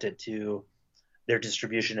 they sent it to their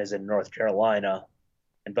distribution is in North Carolina.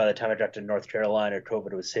 And by the time it got to North Carolina,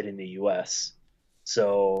 COVID was hitting the US.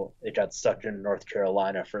 So it got stuck in North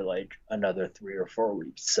Carolina for like another 3 or 4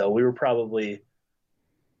 weeks. So we were probably,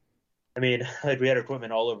 I mean, like we had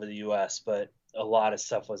equipment all over the US, but a lot of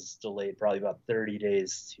stuff was delayed, probably about 30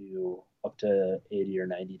 days to up to 80 or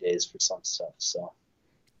 90 days for some stuff. So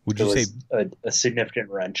would it you say was a significant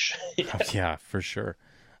wrench. yeah, for sure.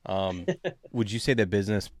 Um, would you say that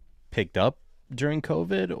business picked up during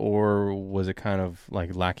COVID, or was it kind of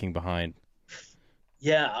like lacking behind?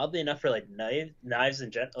 Yeah, oddly enough, for like knives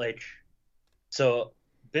and like so,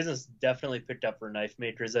 business definitely picked up for knife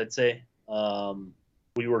makers. I'd say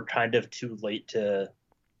we were kind of too late to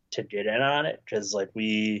get in on it because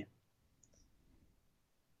we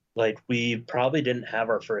probably didn't have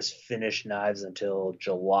our first finished knives until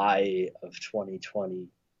July of 2020,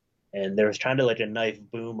 and there was kind of like a knife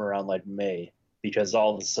boom around like May because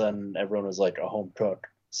all of a sudden everyone was like a home cook,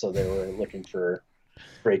 so they were looking for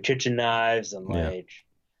great kitchen knives and Yeah. like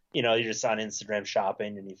you're just on Instagram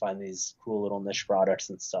shopping and you find these cool little niche products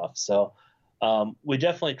and stuff. So we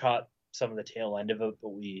definitely caught some of the tail end of it, but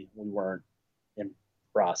we weren't in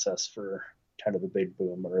process for kind of the big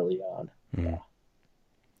boom early on. Mm. Yeah.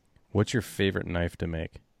 What's your favorite knife to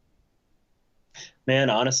make? Man,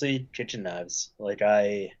 honestly, kitchen knives.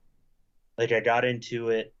 I got into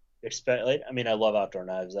it. I mean, I love outdoor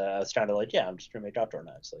knives. I was kind of like, yeah, I'm just gonna make outdoor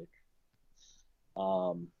knives.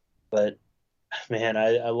 But man,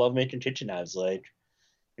 I love making kitchen knives. Like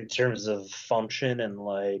in terms of function and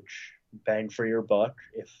like bang for your buck,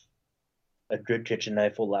 if a good kitchen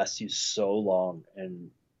knife will last you so long and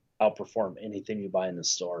outperform anything you buy in the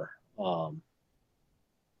store.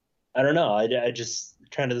 I don't know. I just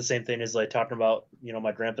kind of the same thing as like talking about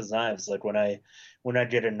my grandpa's knives. Like when I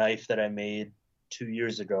get a knife that I made 2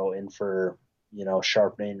 years ago in for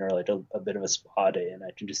sharpening or like a bit of a spa day, and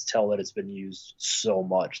I can just tell that it's been used so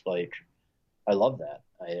much. Like I love that.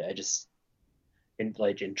 I just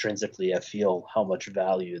like intrinsically I feel how much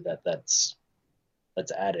value that's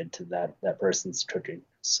added to that person's cooking.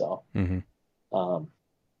 So Mm-hmm. um,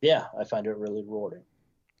 yeah, I find it really rewarding.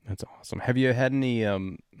 That's awesome. Have you had any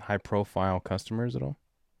high profile customers at all?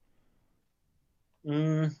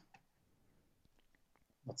 Mm,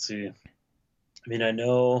 let's see. I mean, I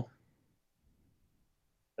know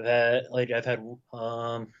I've had I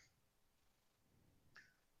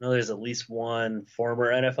know there's at least one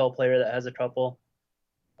former NFL player that has a couple.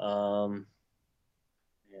 Um,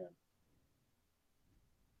 yeah,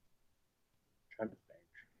 trying to think.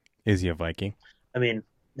 Is he a Viking? I mean,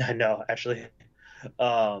 no, actually,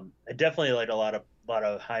 I definitely like a lot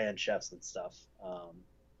of high end chefs and stuff.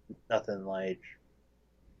 Nothing like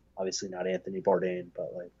obviously not Anthony Bourdain,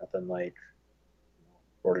 but like nothing like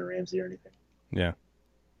Gordon Ramsay or anything. Yeah,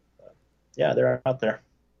 But yeah, they're out there.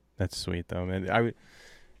 that's sweet though, man.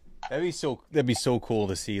 That'd be so cool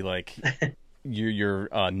to see like your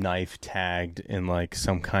knife tagged in like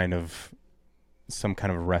some kind of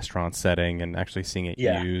restaurant setting and actually seeing it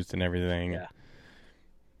used and everything.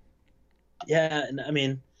 Yeah, and I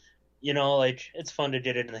mean, like it's fun to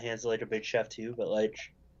get it in the hands of like a big chef too, but like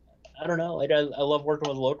I don't know, like I love working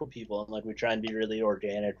with local people, and like we try and be really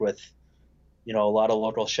organic with a lot of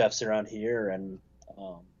local chefs around here, and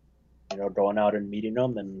going out and meeting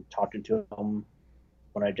them and talking to them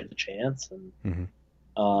when I get the chance, and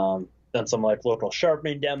done some like local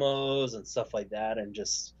sharpening demos and stuff like that, and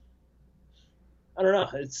just I don't know,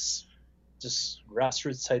 it's just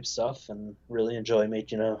grassroots type stuff, and really enjoy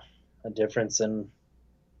making a difference in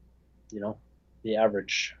the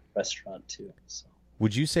average restaurant too. So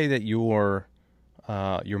would you say that your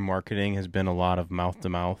marketing has been a lot of mouth to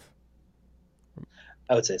mouth?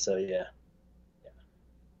 I would say so, yeah.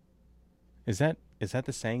 Is that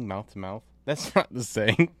the saying, mouth to mouth? That's not the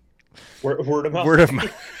saying. Word of mouth. Word of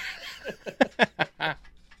mouth.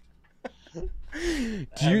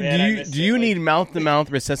 Do you need mouth to mouth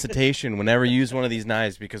resuscitation whenever you use one of these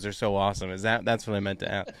knives because they're so awesome? That's what I meant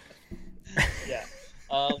to ask. Yeah.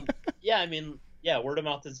 I mean, word of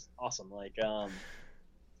mouth is awesome. Like I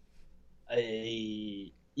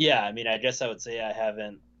guess I would say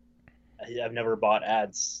I've never bought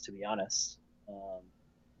ads, to be honest.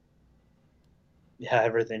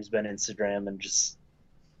 Everything's been Instagram and just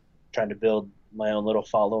trying to build my own little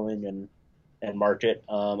following and market.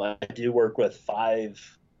 I do work with five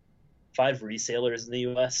resellers in the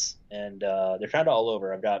U.S. and they're kind of all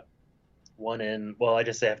over. I've got one I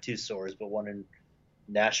just have two stores, but one in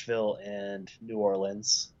Nashville and New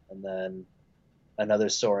Orleans, and then another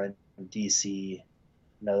store in DC,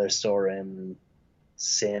 another store in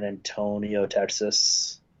San Antonio,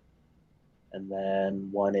 Texas, and then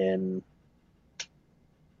one in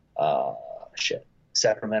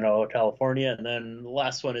Sacramento, California, and then the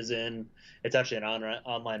last one is it's actually an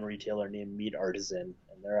online retailer named Meat Artisan,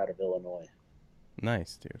 and they're out of Illinois.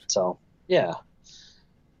 Nice, dude. So yeah,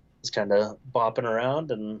 just kind of bopping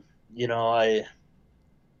around, and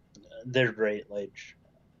they're great. Like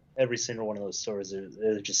every single one of those stores,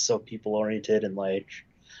 they're just so people oriented and like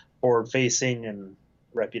forward facing and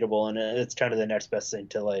reputable, and it's kind of the next best thing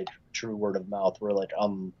to like true word of mouth, where like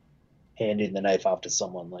I'm handing the knife off to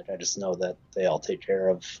someone, like I just know that they all take care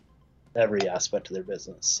of every aspect of their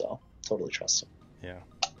business, so totally trust them. Yeah,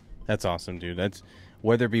 that's awesome, dude. That's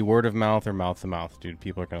whether it be word of mouth or mouth to mouth, dude.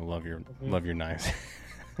 People are gonna love your knives.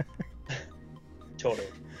 Totally.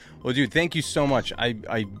 Well, dude, thank you so much.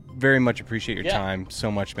 I very much appreciate your time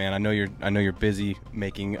so much, man. I know you're busy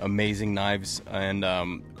making amazing knives, and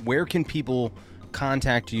where can people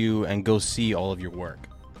contact you and go see all of your work?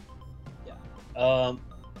 Yeah.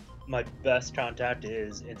 My best contact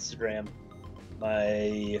is Instagram.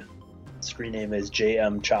 My screen name is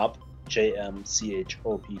Chopp,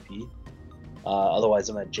 JMCHOPP. Otherwise,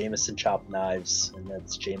 I'm at Jamison Chopp Knives, and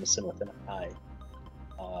that's Jamison with an I,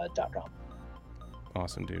 .com.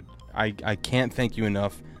 Awesome, dude. I can't thank you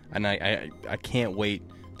enough, and I can't wait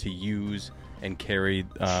to use and carry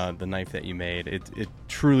the knife that you made. It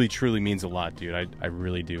truly, truly means a lot, dude. I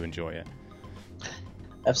really do enjoy it.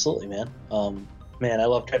 Absolutely, man. Man, I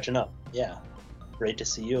love catching up. Yeah. Great to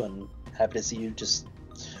see you, and happy to see you just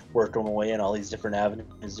working away in all these different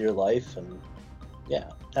avenues of your life, and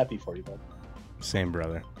yeah, happy for you, bud. Same,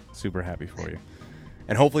 brother. Super happy for you.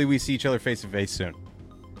 And hopefully we see each other face to face soon.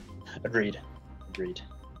 Agreed.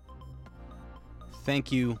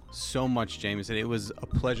 Thank you so much, Jamison. It was a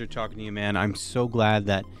pleasure talking to you, man. I'm so glad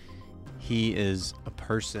that he is a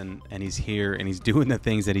person and he's here and he's doing the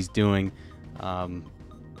things that he's doing.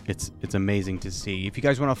 It's amazing to see. If you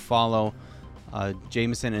guys want to follow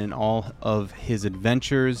Jamison and all of his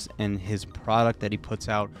adventures and his product that he puts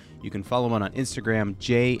out, you can follow him on Instagram,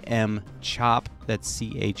 JMChopp, that's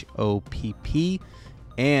CHOPP.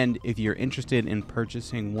 And if you're interested in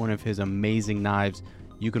purchasing one of his amazing knives,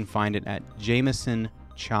 you can find it at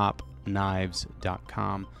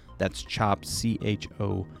JamisonChoppKnives.com. That's Chop,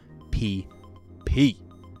 CHOPP.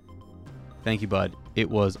 Thank you, bud. It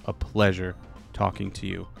was a pleasure talking to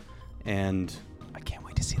you. And I can't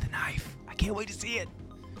wait to see the knife. I can't wait to see it.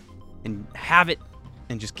 And have it.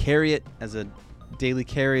 And just carry it as a daily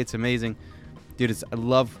carry. It's amazing. Dude, I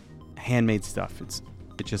love handmade stuff. It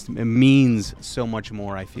means so much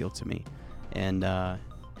more, I feel, to me. And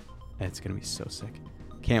it's going to be so sick.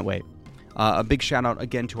 Can't wait. A big shout out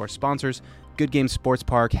again to our sponsors. Good Game Sports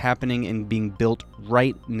Park, happening and being built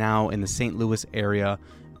right now in the St. Louis area.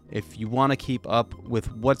 If you want to keep up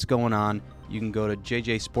with what's going on, you can go to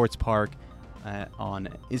JJ Sports Park on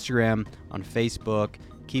Instagram, on Facebook,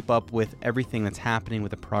 keep up with everything that's happening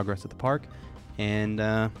with the progress of the park. And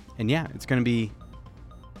yeah, it's going to be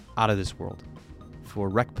out of this world. For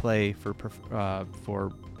rec play, for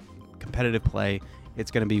competitive play, it's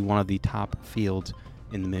going to be one of the top fields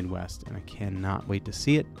in the Midwest, and I cannot wait to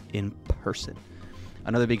see it in person.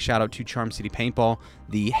 Another big shout out to Charm City Paintball,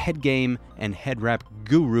 the head game and head wrap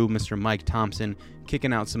guru, Mr. Mike Thompson,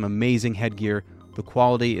 kicking out some amazing headgear. The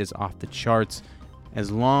quality is off the charts. As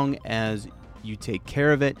long as you take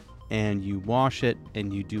care of it and you wash it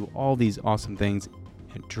and you do all these awesome things,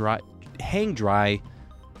 and hang dry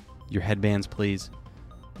your headbands, please.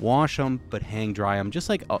 Wash them, but hang dry them. Just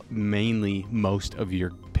like mainly most of your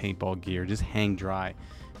paintball gear, just hang dry,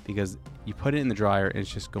 because you put it in the dryer and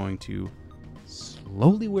it's just going to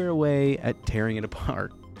slowly wear away at tearing it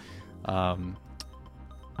apart. I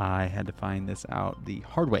had to find this out the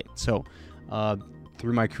hard way. So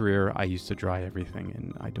through my career, I used to dry everything,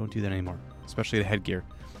 and I don't do that anymore, especially the headgear.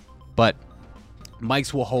 But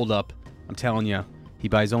Mike's will hold up. I'm telling you, he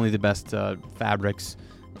buys only the best fabrics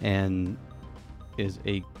and is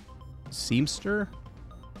a seamster.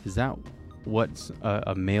 Is that what's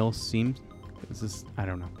a male seam? Is this? I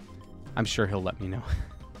don't know. I'm sure he'll let me know.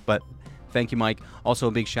 But thank you, Mike. Also,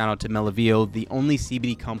 a big shout out to Melavio, the only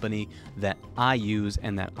CBD company that I use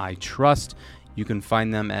and that I trust. You can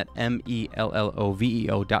find them at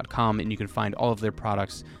melloveo.com, and you can find all of their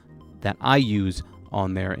products that I use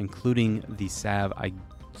on there, including the salve. I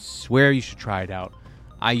swear you should try it out.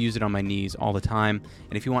 I use it on my knees all the time.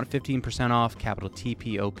 And if you want 15% off, capital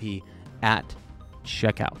TPOP at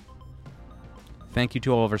checkout. Thank you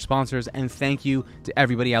to all of our sponsors, and thank you to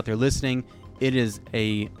everybody out there listening. It is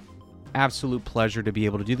a absolute pleasure to be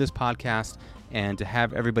able to do this podcast and to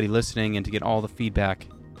have everybody listening and to get all the feedback.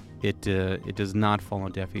 It does not fall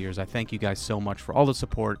on deaf ears. I thank you guys so much for all the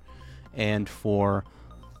support and for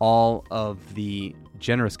all of the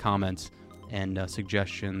generous comments and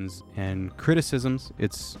suggestions and criticisms.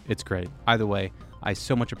 It's great. Either way, I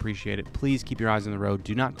so much appreciate it. Please keep your eyes on the road.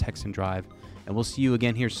 Do not text and drive. And we'll see you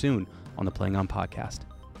again here soon on the Playing On podcast.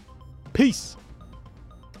 Peace.